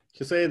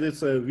 He said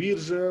it's a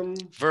virgin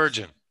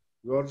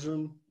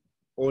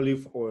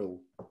olive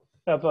oil.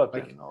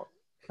 Virgin oil.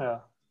 Yeah.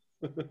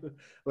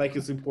 Like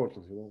it's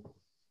important, you know.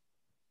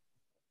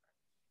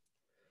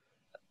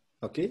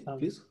 Okay, and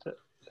please.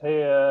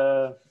 He,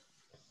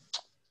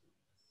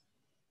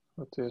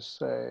 what do you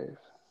say?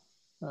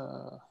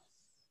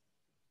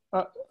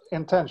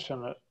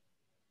 Intentionally.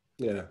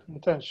 Yeah.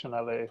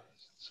 Intentionally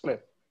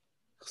slipped.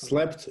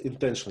 Slept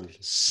intentionally.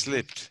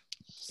 Slipped.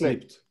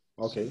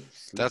 Okay.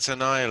 That's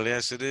an aisle.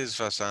 Yes, it is,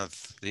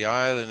 Vasanth. The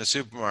aisle in a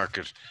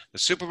supermarket. A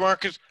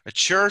supermarket, a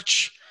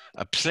church,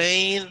 a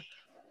plane,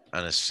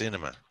 and a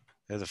cinema.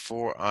 They're the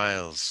 4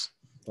 aisles.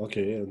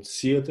 Okay, and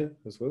theater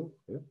as well.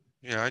 Yeah.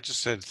 Yeah, I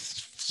just said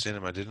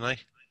cinema, didn't I?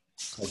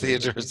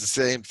 Theater is the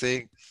same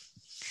thing,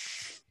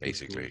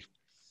 basically.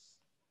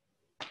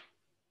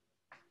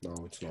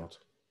 No, it's not.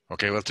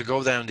 Okay, well, to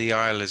go down the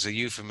aisle is a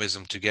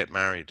euphemism to get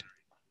married.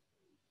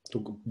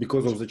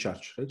 Because of the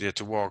church, right? Yeah,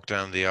 to walk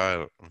down the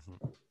aisle.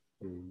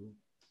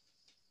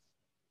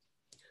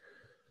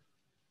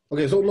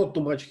 Okay, so not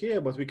too much here,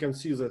 but we can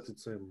see that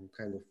it's a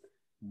kind of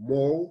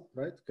mall,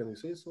 right? Can we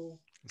say so?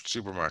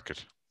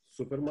 Supermarket.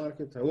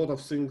 A lot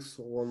of things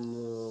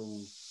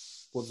on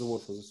what's the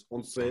word for this?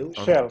 On sale.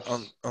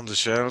 Shelves. On the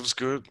shelves,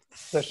 good.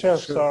 The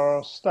shelves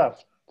are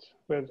stuffed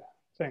with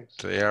things.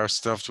 They are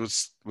stuffed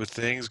with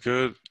things,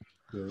 good.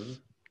 Yeah.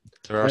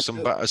 There are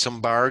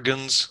some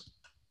bargains.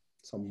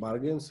 Some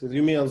bargains.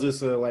 You mean on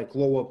this like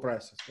lower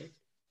prices, right?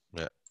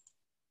 Yeah.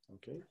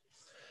 Okay.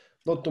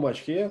 Not too much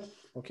here.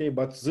 Okay,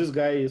 but this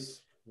guy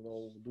is, you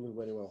know, doing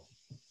very well.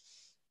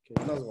 Okay,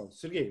 another one.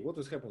 Sergey, what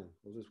is happening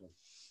on this one?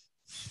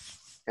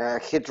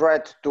 He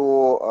tried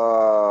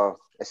to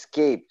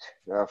escape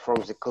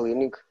from the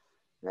clinic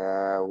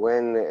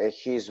when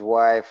his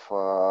wife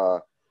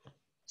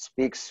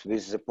speaks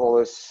with the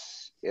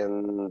police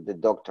and the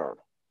doctor.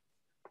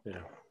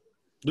 Yeah.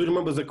 Do you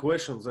remember the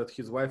questions that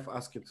his wife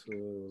asked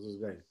this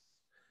guy?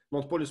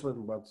 Not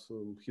policeman, but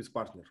his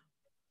partner.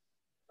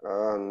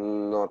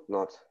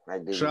 Not. I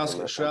didn't. She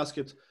asked,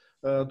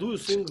 do you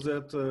think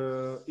that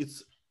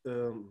it's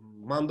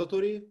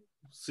mandatory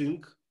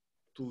thing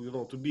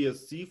to be a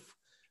thief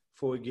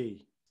for a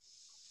gay?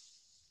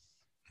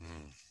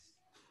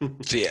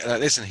 See,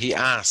 listen, he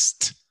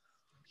asked.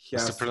 He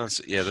What's asked.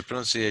 the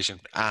pronunciation?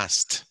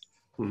 Asked.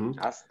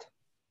 Asked.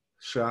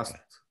 She asked,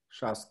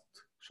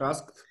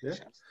 yeah?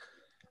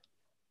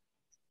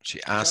 She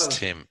asked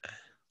him.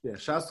 Yeah,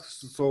 she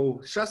asked,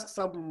 so she asked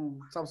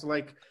something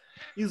like,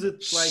 is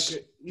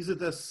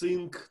it a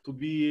thing to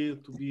be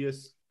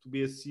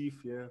a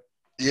thief, yeah?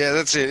 Yeah,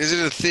 that's it. Is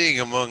it a thing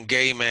among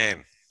gay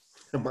men?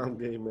 Among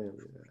gay men,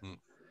 yeah.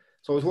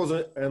 So it was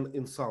an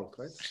insult,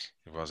 right?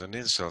 It was an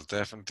insult,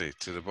 definitely,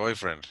 to the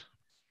boyfriend.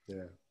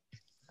 Yeah.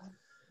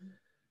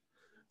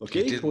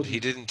 Okay. He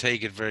didn't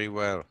take it very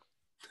well.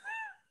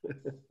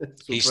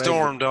 He Surprising.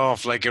 stormed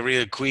off like a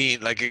real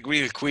queen, like a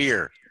real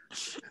queer.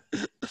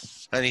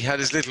 And he had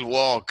his little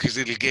walk, his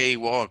little gay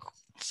walk.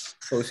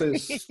 So it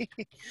says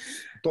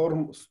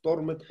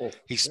storm it off.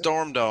 He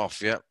stormed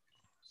off, yeah.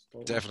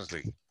 Storm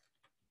Definitely.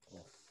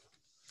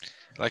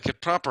 Like a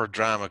proper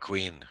drama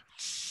queen.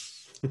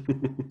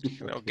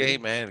 You know, gay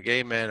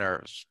men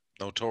are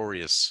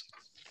notorious.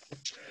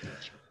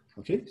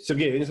 Okay.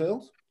 Sergey, anything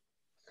else?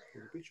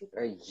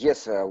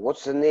 Yes,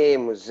 what's the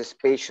name of the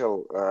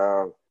special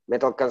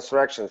metal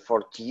construction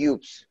for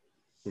tubes?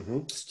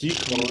 Stick.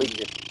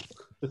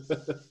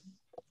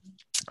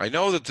 I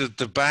know that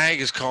the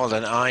bag is called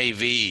an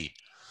IV.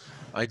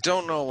 I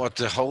don't know what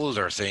the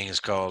holder thing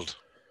is called.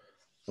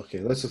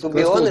 Okay, let's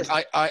be honest,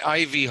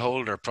 IV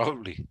holder,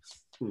 probably.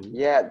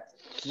 Yeah,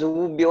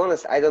 to be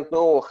honest, I don't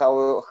know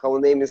how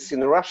name is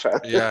in Russia.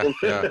 Yeah.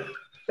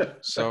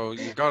 So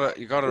you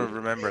gotta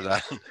remember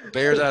that.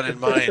 Bear that in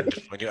mind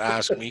when you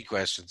ask me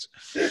questions.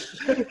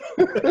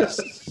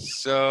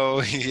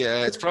 So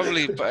yeah,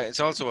 it's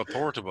also a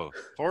portable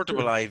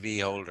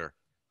IV holder.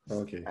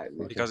 Okay.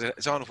 Because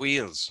it's on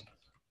wheels.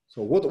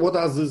 So what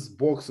are these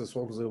boxes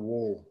on the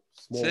wall?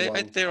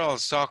 They're all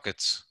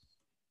sockets.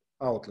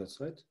 Outlets,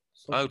 right?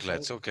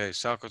 Outlets, okay.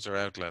 Sockets or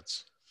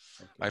outlets.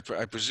 Okay.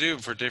 I presume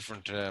for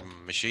different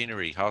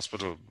machinery,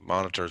 hospital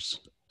monitors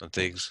and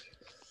things.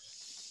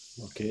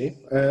 Okay,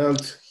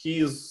 and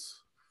he's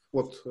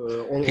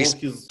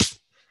he's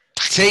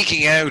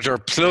taking out or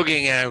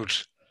plugging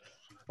out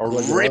or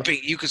ripping.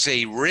 You could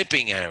say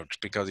ripping out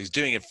because he's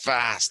doing it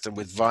fast and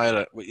with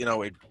violent,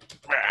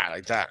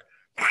 like that.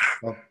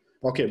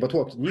 Okay, but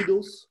what,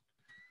 needles?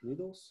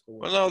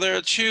 Well, no, there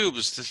are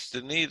tubes.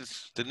 The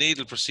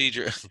needle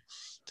procedure.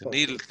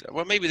 Needle.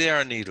 Well, maybe they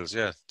are needles.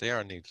 Yeah, they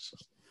are needles.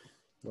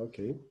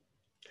 Okay.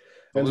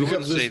 And we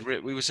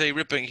would say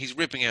ripping. He's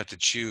ripping out the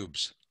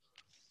tubes.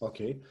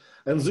 Okay,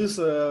 and this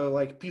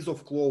like piece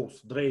of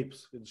clothes,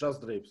 drapes. It's just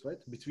drapes, right?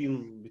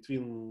 Between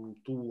two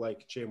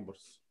like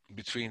chambers.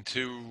 Between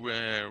two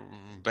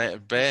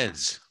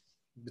beds.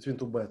 Between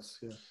two beds,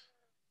 yeah.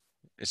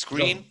 A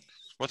screen?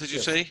 What did you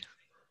say?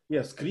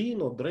 Yeah,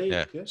 screen or drape.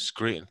 Yeah.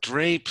 Screen.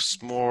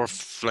 Drape's more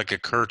like a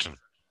curtain.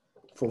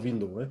 For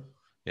window, eh?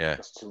 Yeah.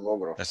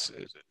 That's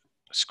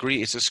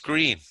screen. It's a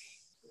screen.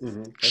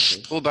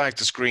 Okay. Pull back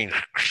the screen.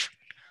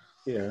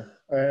 Yeah,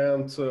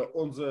 and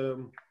on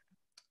the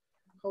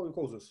how do you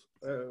call this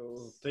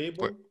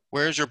table?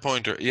 Where's your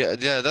pointer?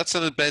 Yeah, that's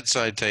on a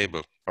bedside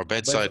table or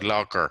bedside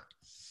locker.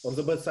 On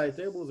the bedside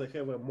table, they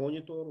have a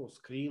monitor or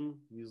screen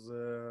with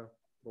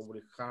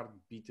probably heart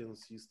beating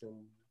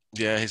system.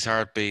 Yeah, his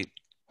heartbeat.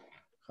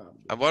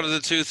 And what are the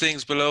two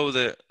things below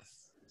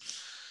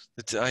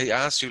I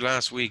asked you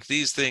last week?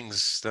 These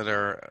things that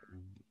are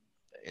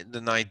in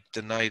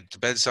the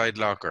bedside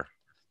locker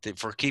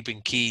for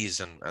keeping keys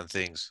and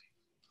things.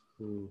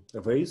 A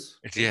vase?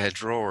 Yeah,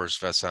 drawers,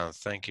 Vasanth.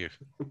 Thank you.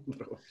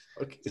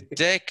 Okay. The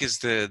deck is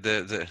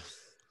the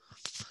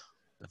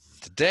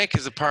deck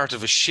is a part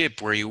of a ship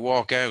where you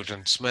walk out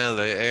and smell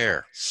the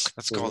air.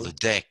 That's called the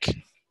deck.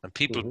 And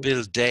people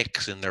build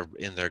decks in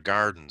their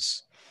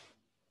gardens.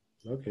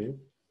 Okay.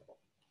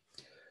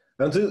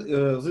 And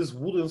this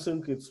wooden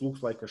thing, it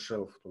looks like a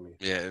shelf to me.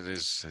 Yeah, it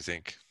is, I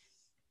think.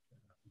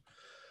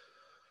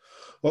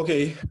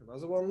 Okay,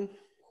 another one.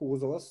 Who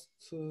was the last?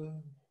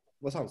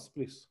 Vasanth,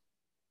 please.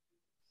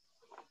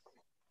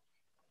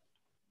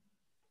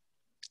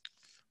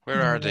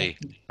 Where are they?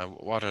 And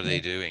what are they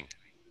doing?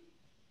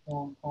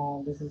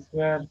 This is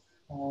where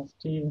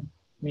Steve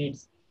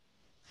meets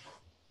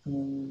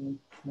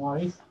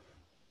Maurice.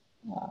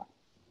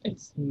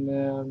 It's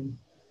in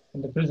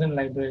the prison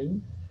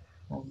library.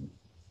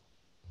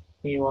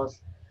 He was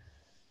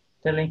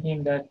telling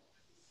him that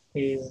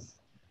he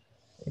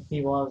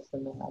was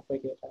an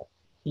advocate.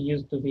 He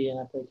used to be an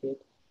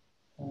advocate.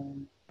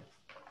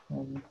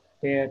 And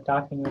they are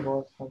talking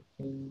about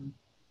something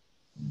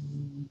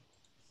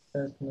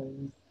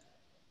personal.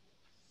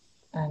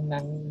 And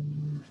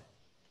I'm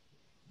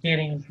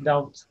hearing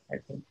doubts, I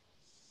think.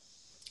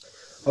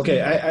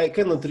 Okay, I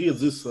cannot read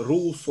these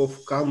rules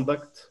of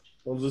conduct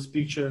on this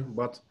picture,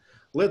 but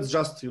let's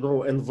just,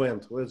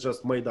 invent. Let's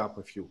just made up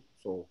a few.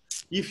 So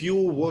if you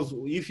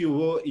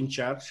were in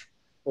charge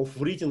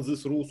of reading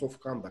these rules of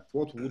conduct,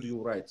 what would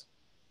you write?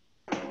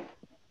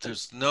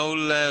 There's no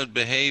loud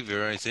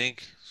behavior, I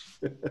think.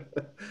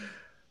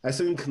 I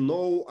think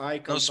no eye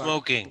contact. No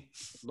smoking.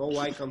 No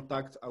eye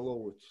contact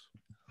allowed.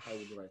 I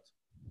would write.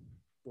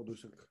 What do you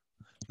think?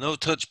 No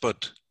touch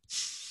butt.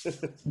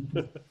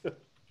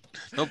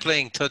 No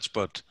playing touch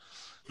butt.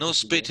 No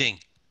spitting.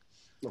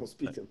 No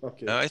spitting.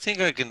 Okay. I think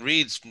I can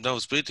read no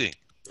spitting.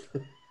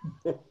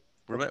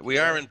 We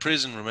are in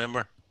prison,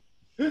 remember?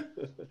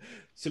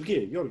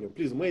 Sergey, Jörgen,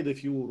 please made a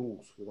few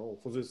rules,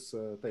 for this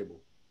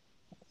table.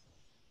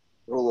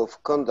 Rule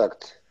of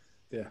conduct.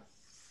 Yeah.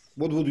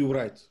 What would you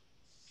write?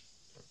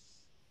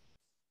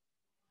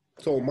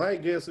 So my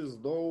guess is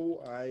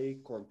no eye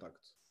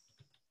contact.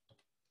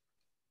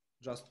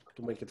 Just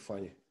to make it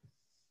funny.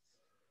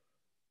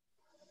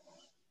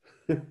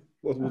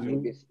 What would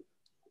you?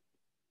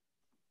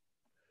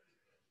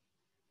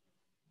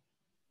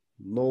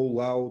 No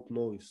loud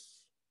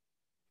noise.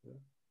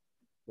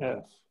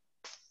 Yeah.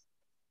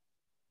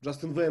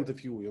 Just invent a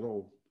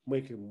few,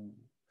 make him.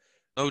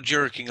 No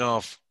jerking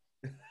off.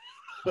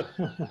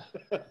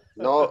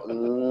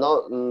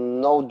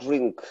 No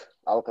drink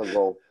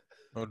alcohol.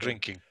 No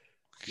drinking.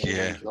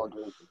 Yeah. No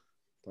drinking.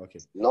 Okay.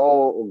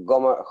 No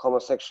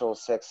homosexual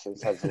sex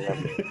inside the lab.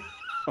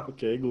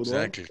 Okay, good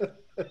Exactly. one.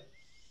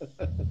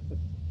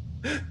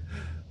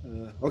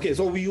 Okay,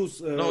 so we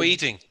use... No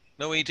eating.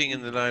 No eating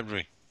in the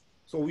library.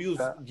 So we use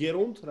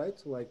gerund,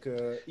 right? Like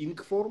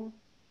ink form.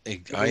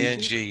 ING,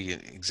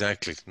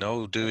 exactly.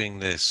 No doing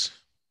this.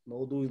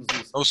 No doing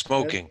this. No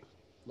smoking.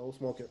 No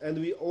smoking. And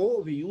we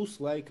use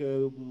like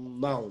a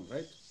noun,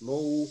 right?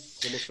 No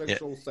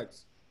homosexual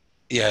sex.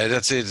 Yeah,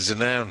 that's it. It's a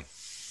noun.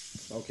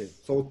 Okay,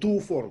 so two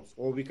forms,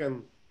 or we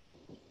can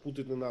put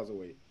it another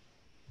way.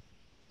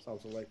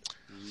 Something like...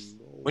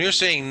 No. When you're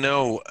saying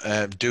no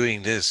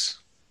doing this,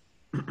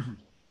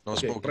 no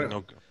smoking,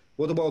 no...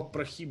 What about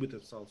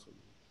prohibited something?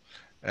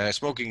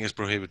 Smoking is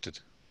prohibited.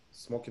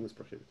 Smoking is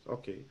prohibited.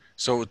 Okay.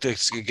 So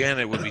again,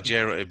 it would be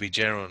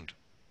gerund.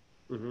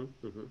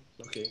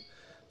 Okay.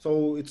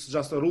 So it's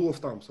just a rule of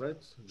thumbs,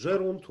 right?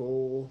 Gerund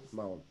or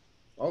noun.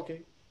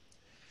 Okay.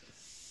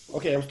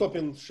 Okay, I'm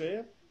stopping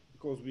share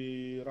because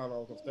we ran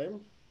out of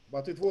time.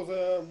 But it was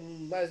a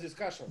nice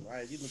discussion.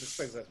 I didn't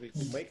expect that we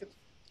could make it.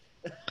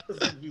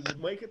 That we would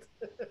make it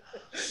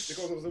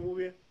because of the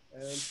movie.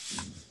 And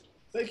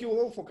thank you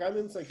all for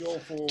coming. Thank you all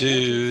for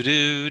do.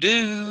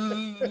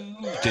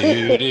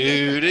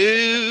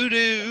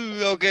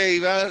 Okay,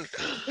 man.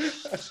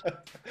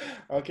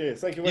 Okay,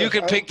 thank you. You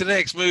can pick the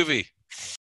next movie.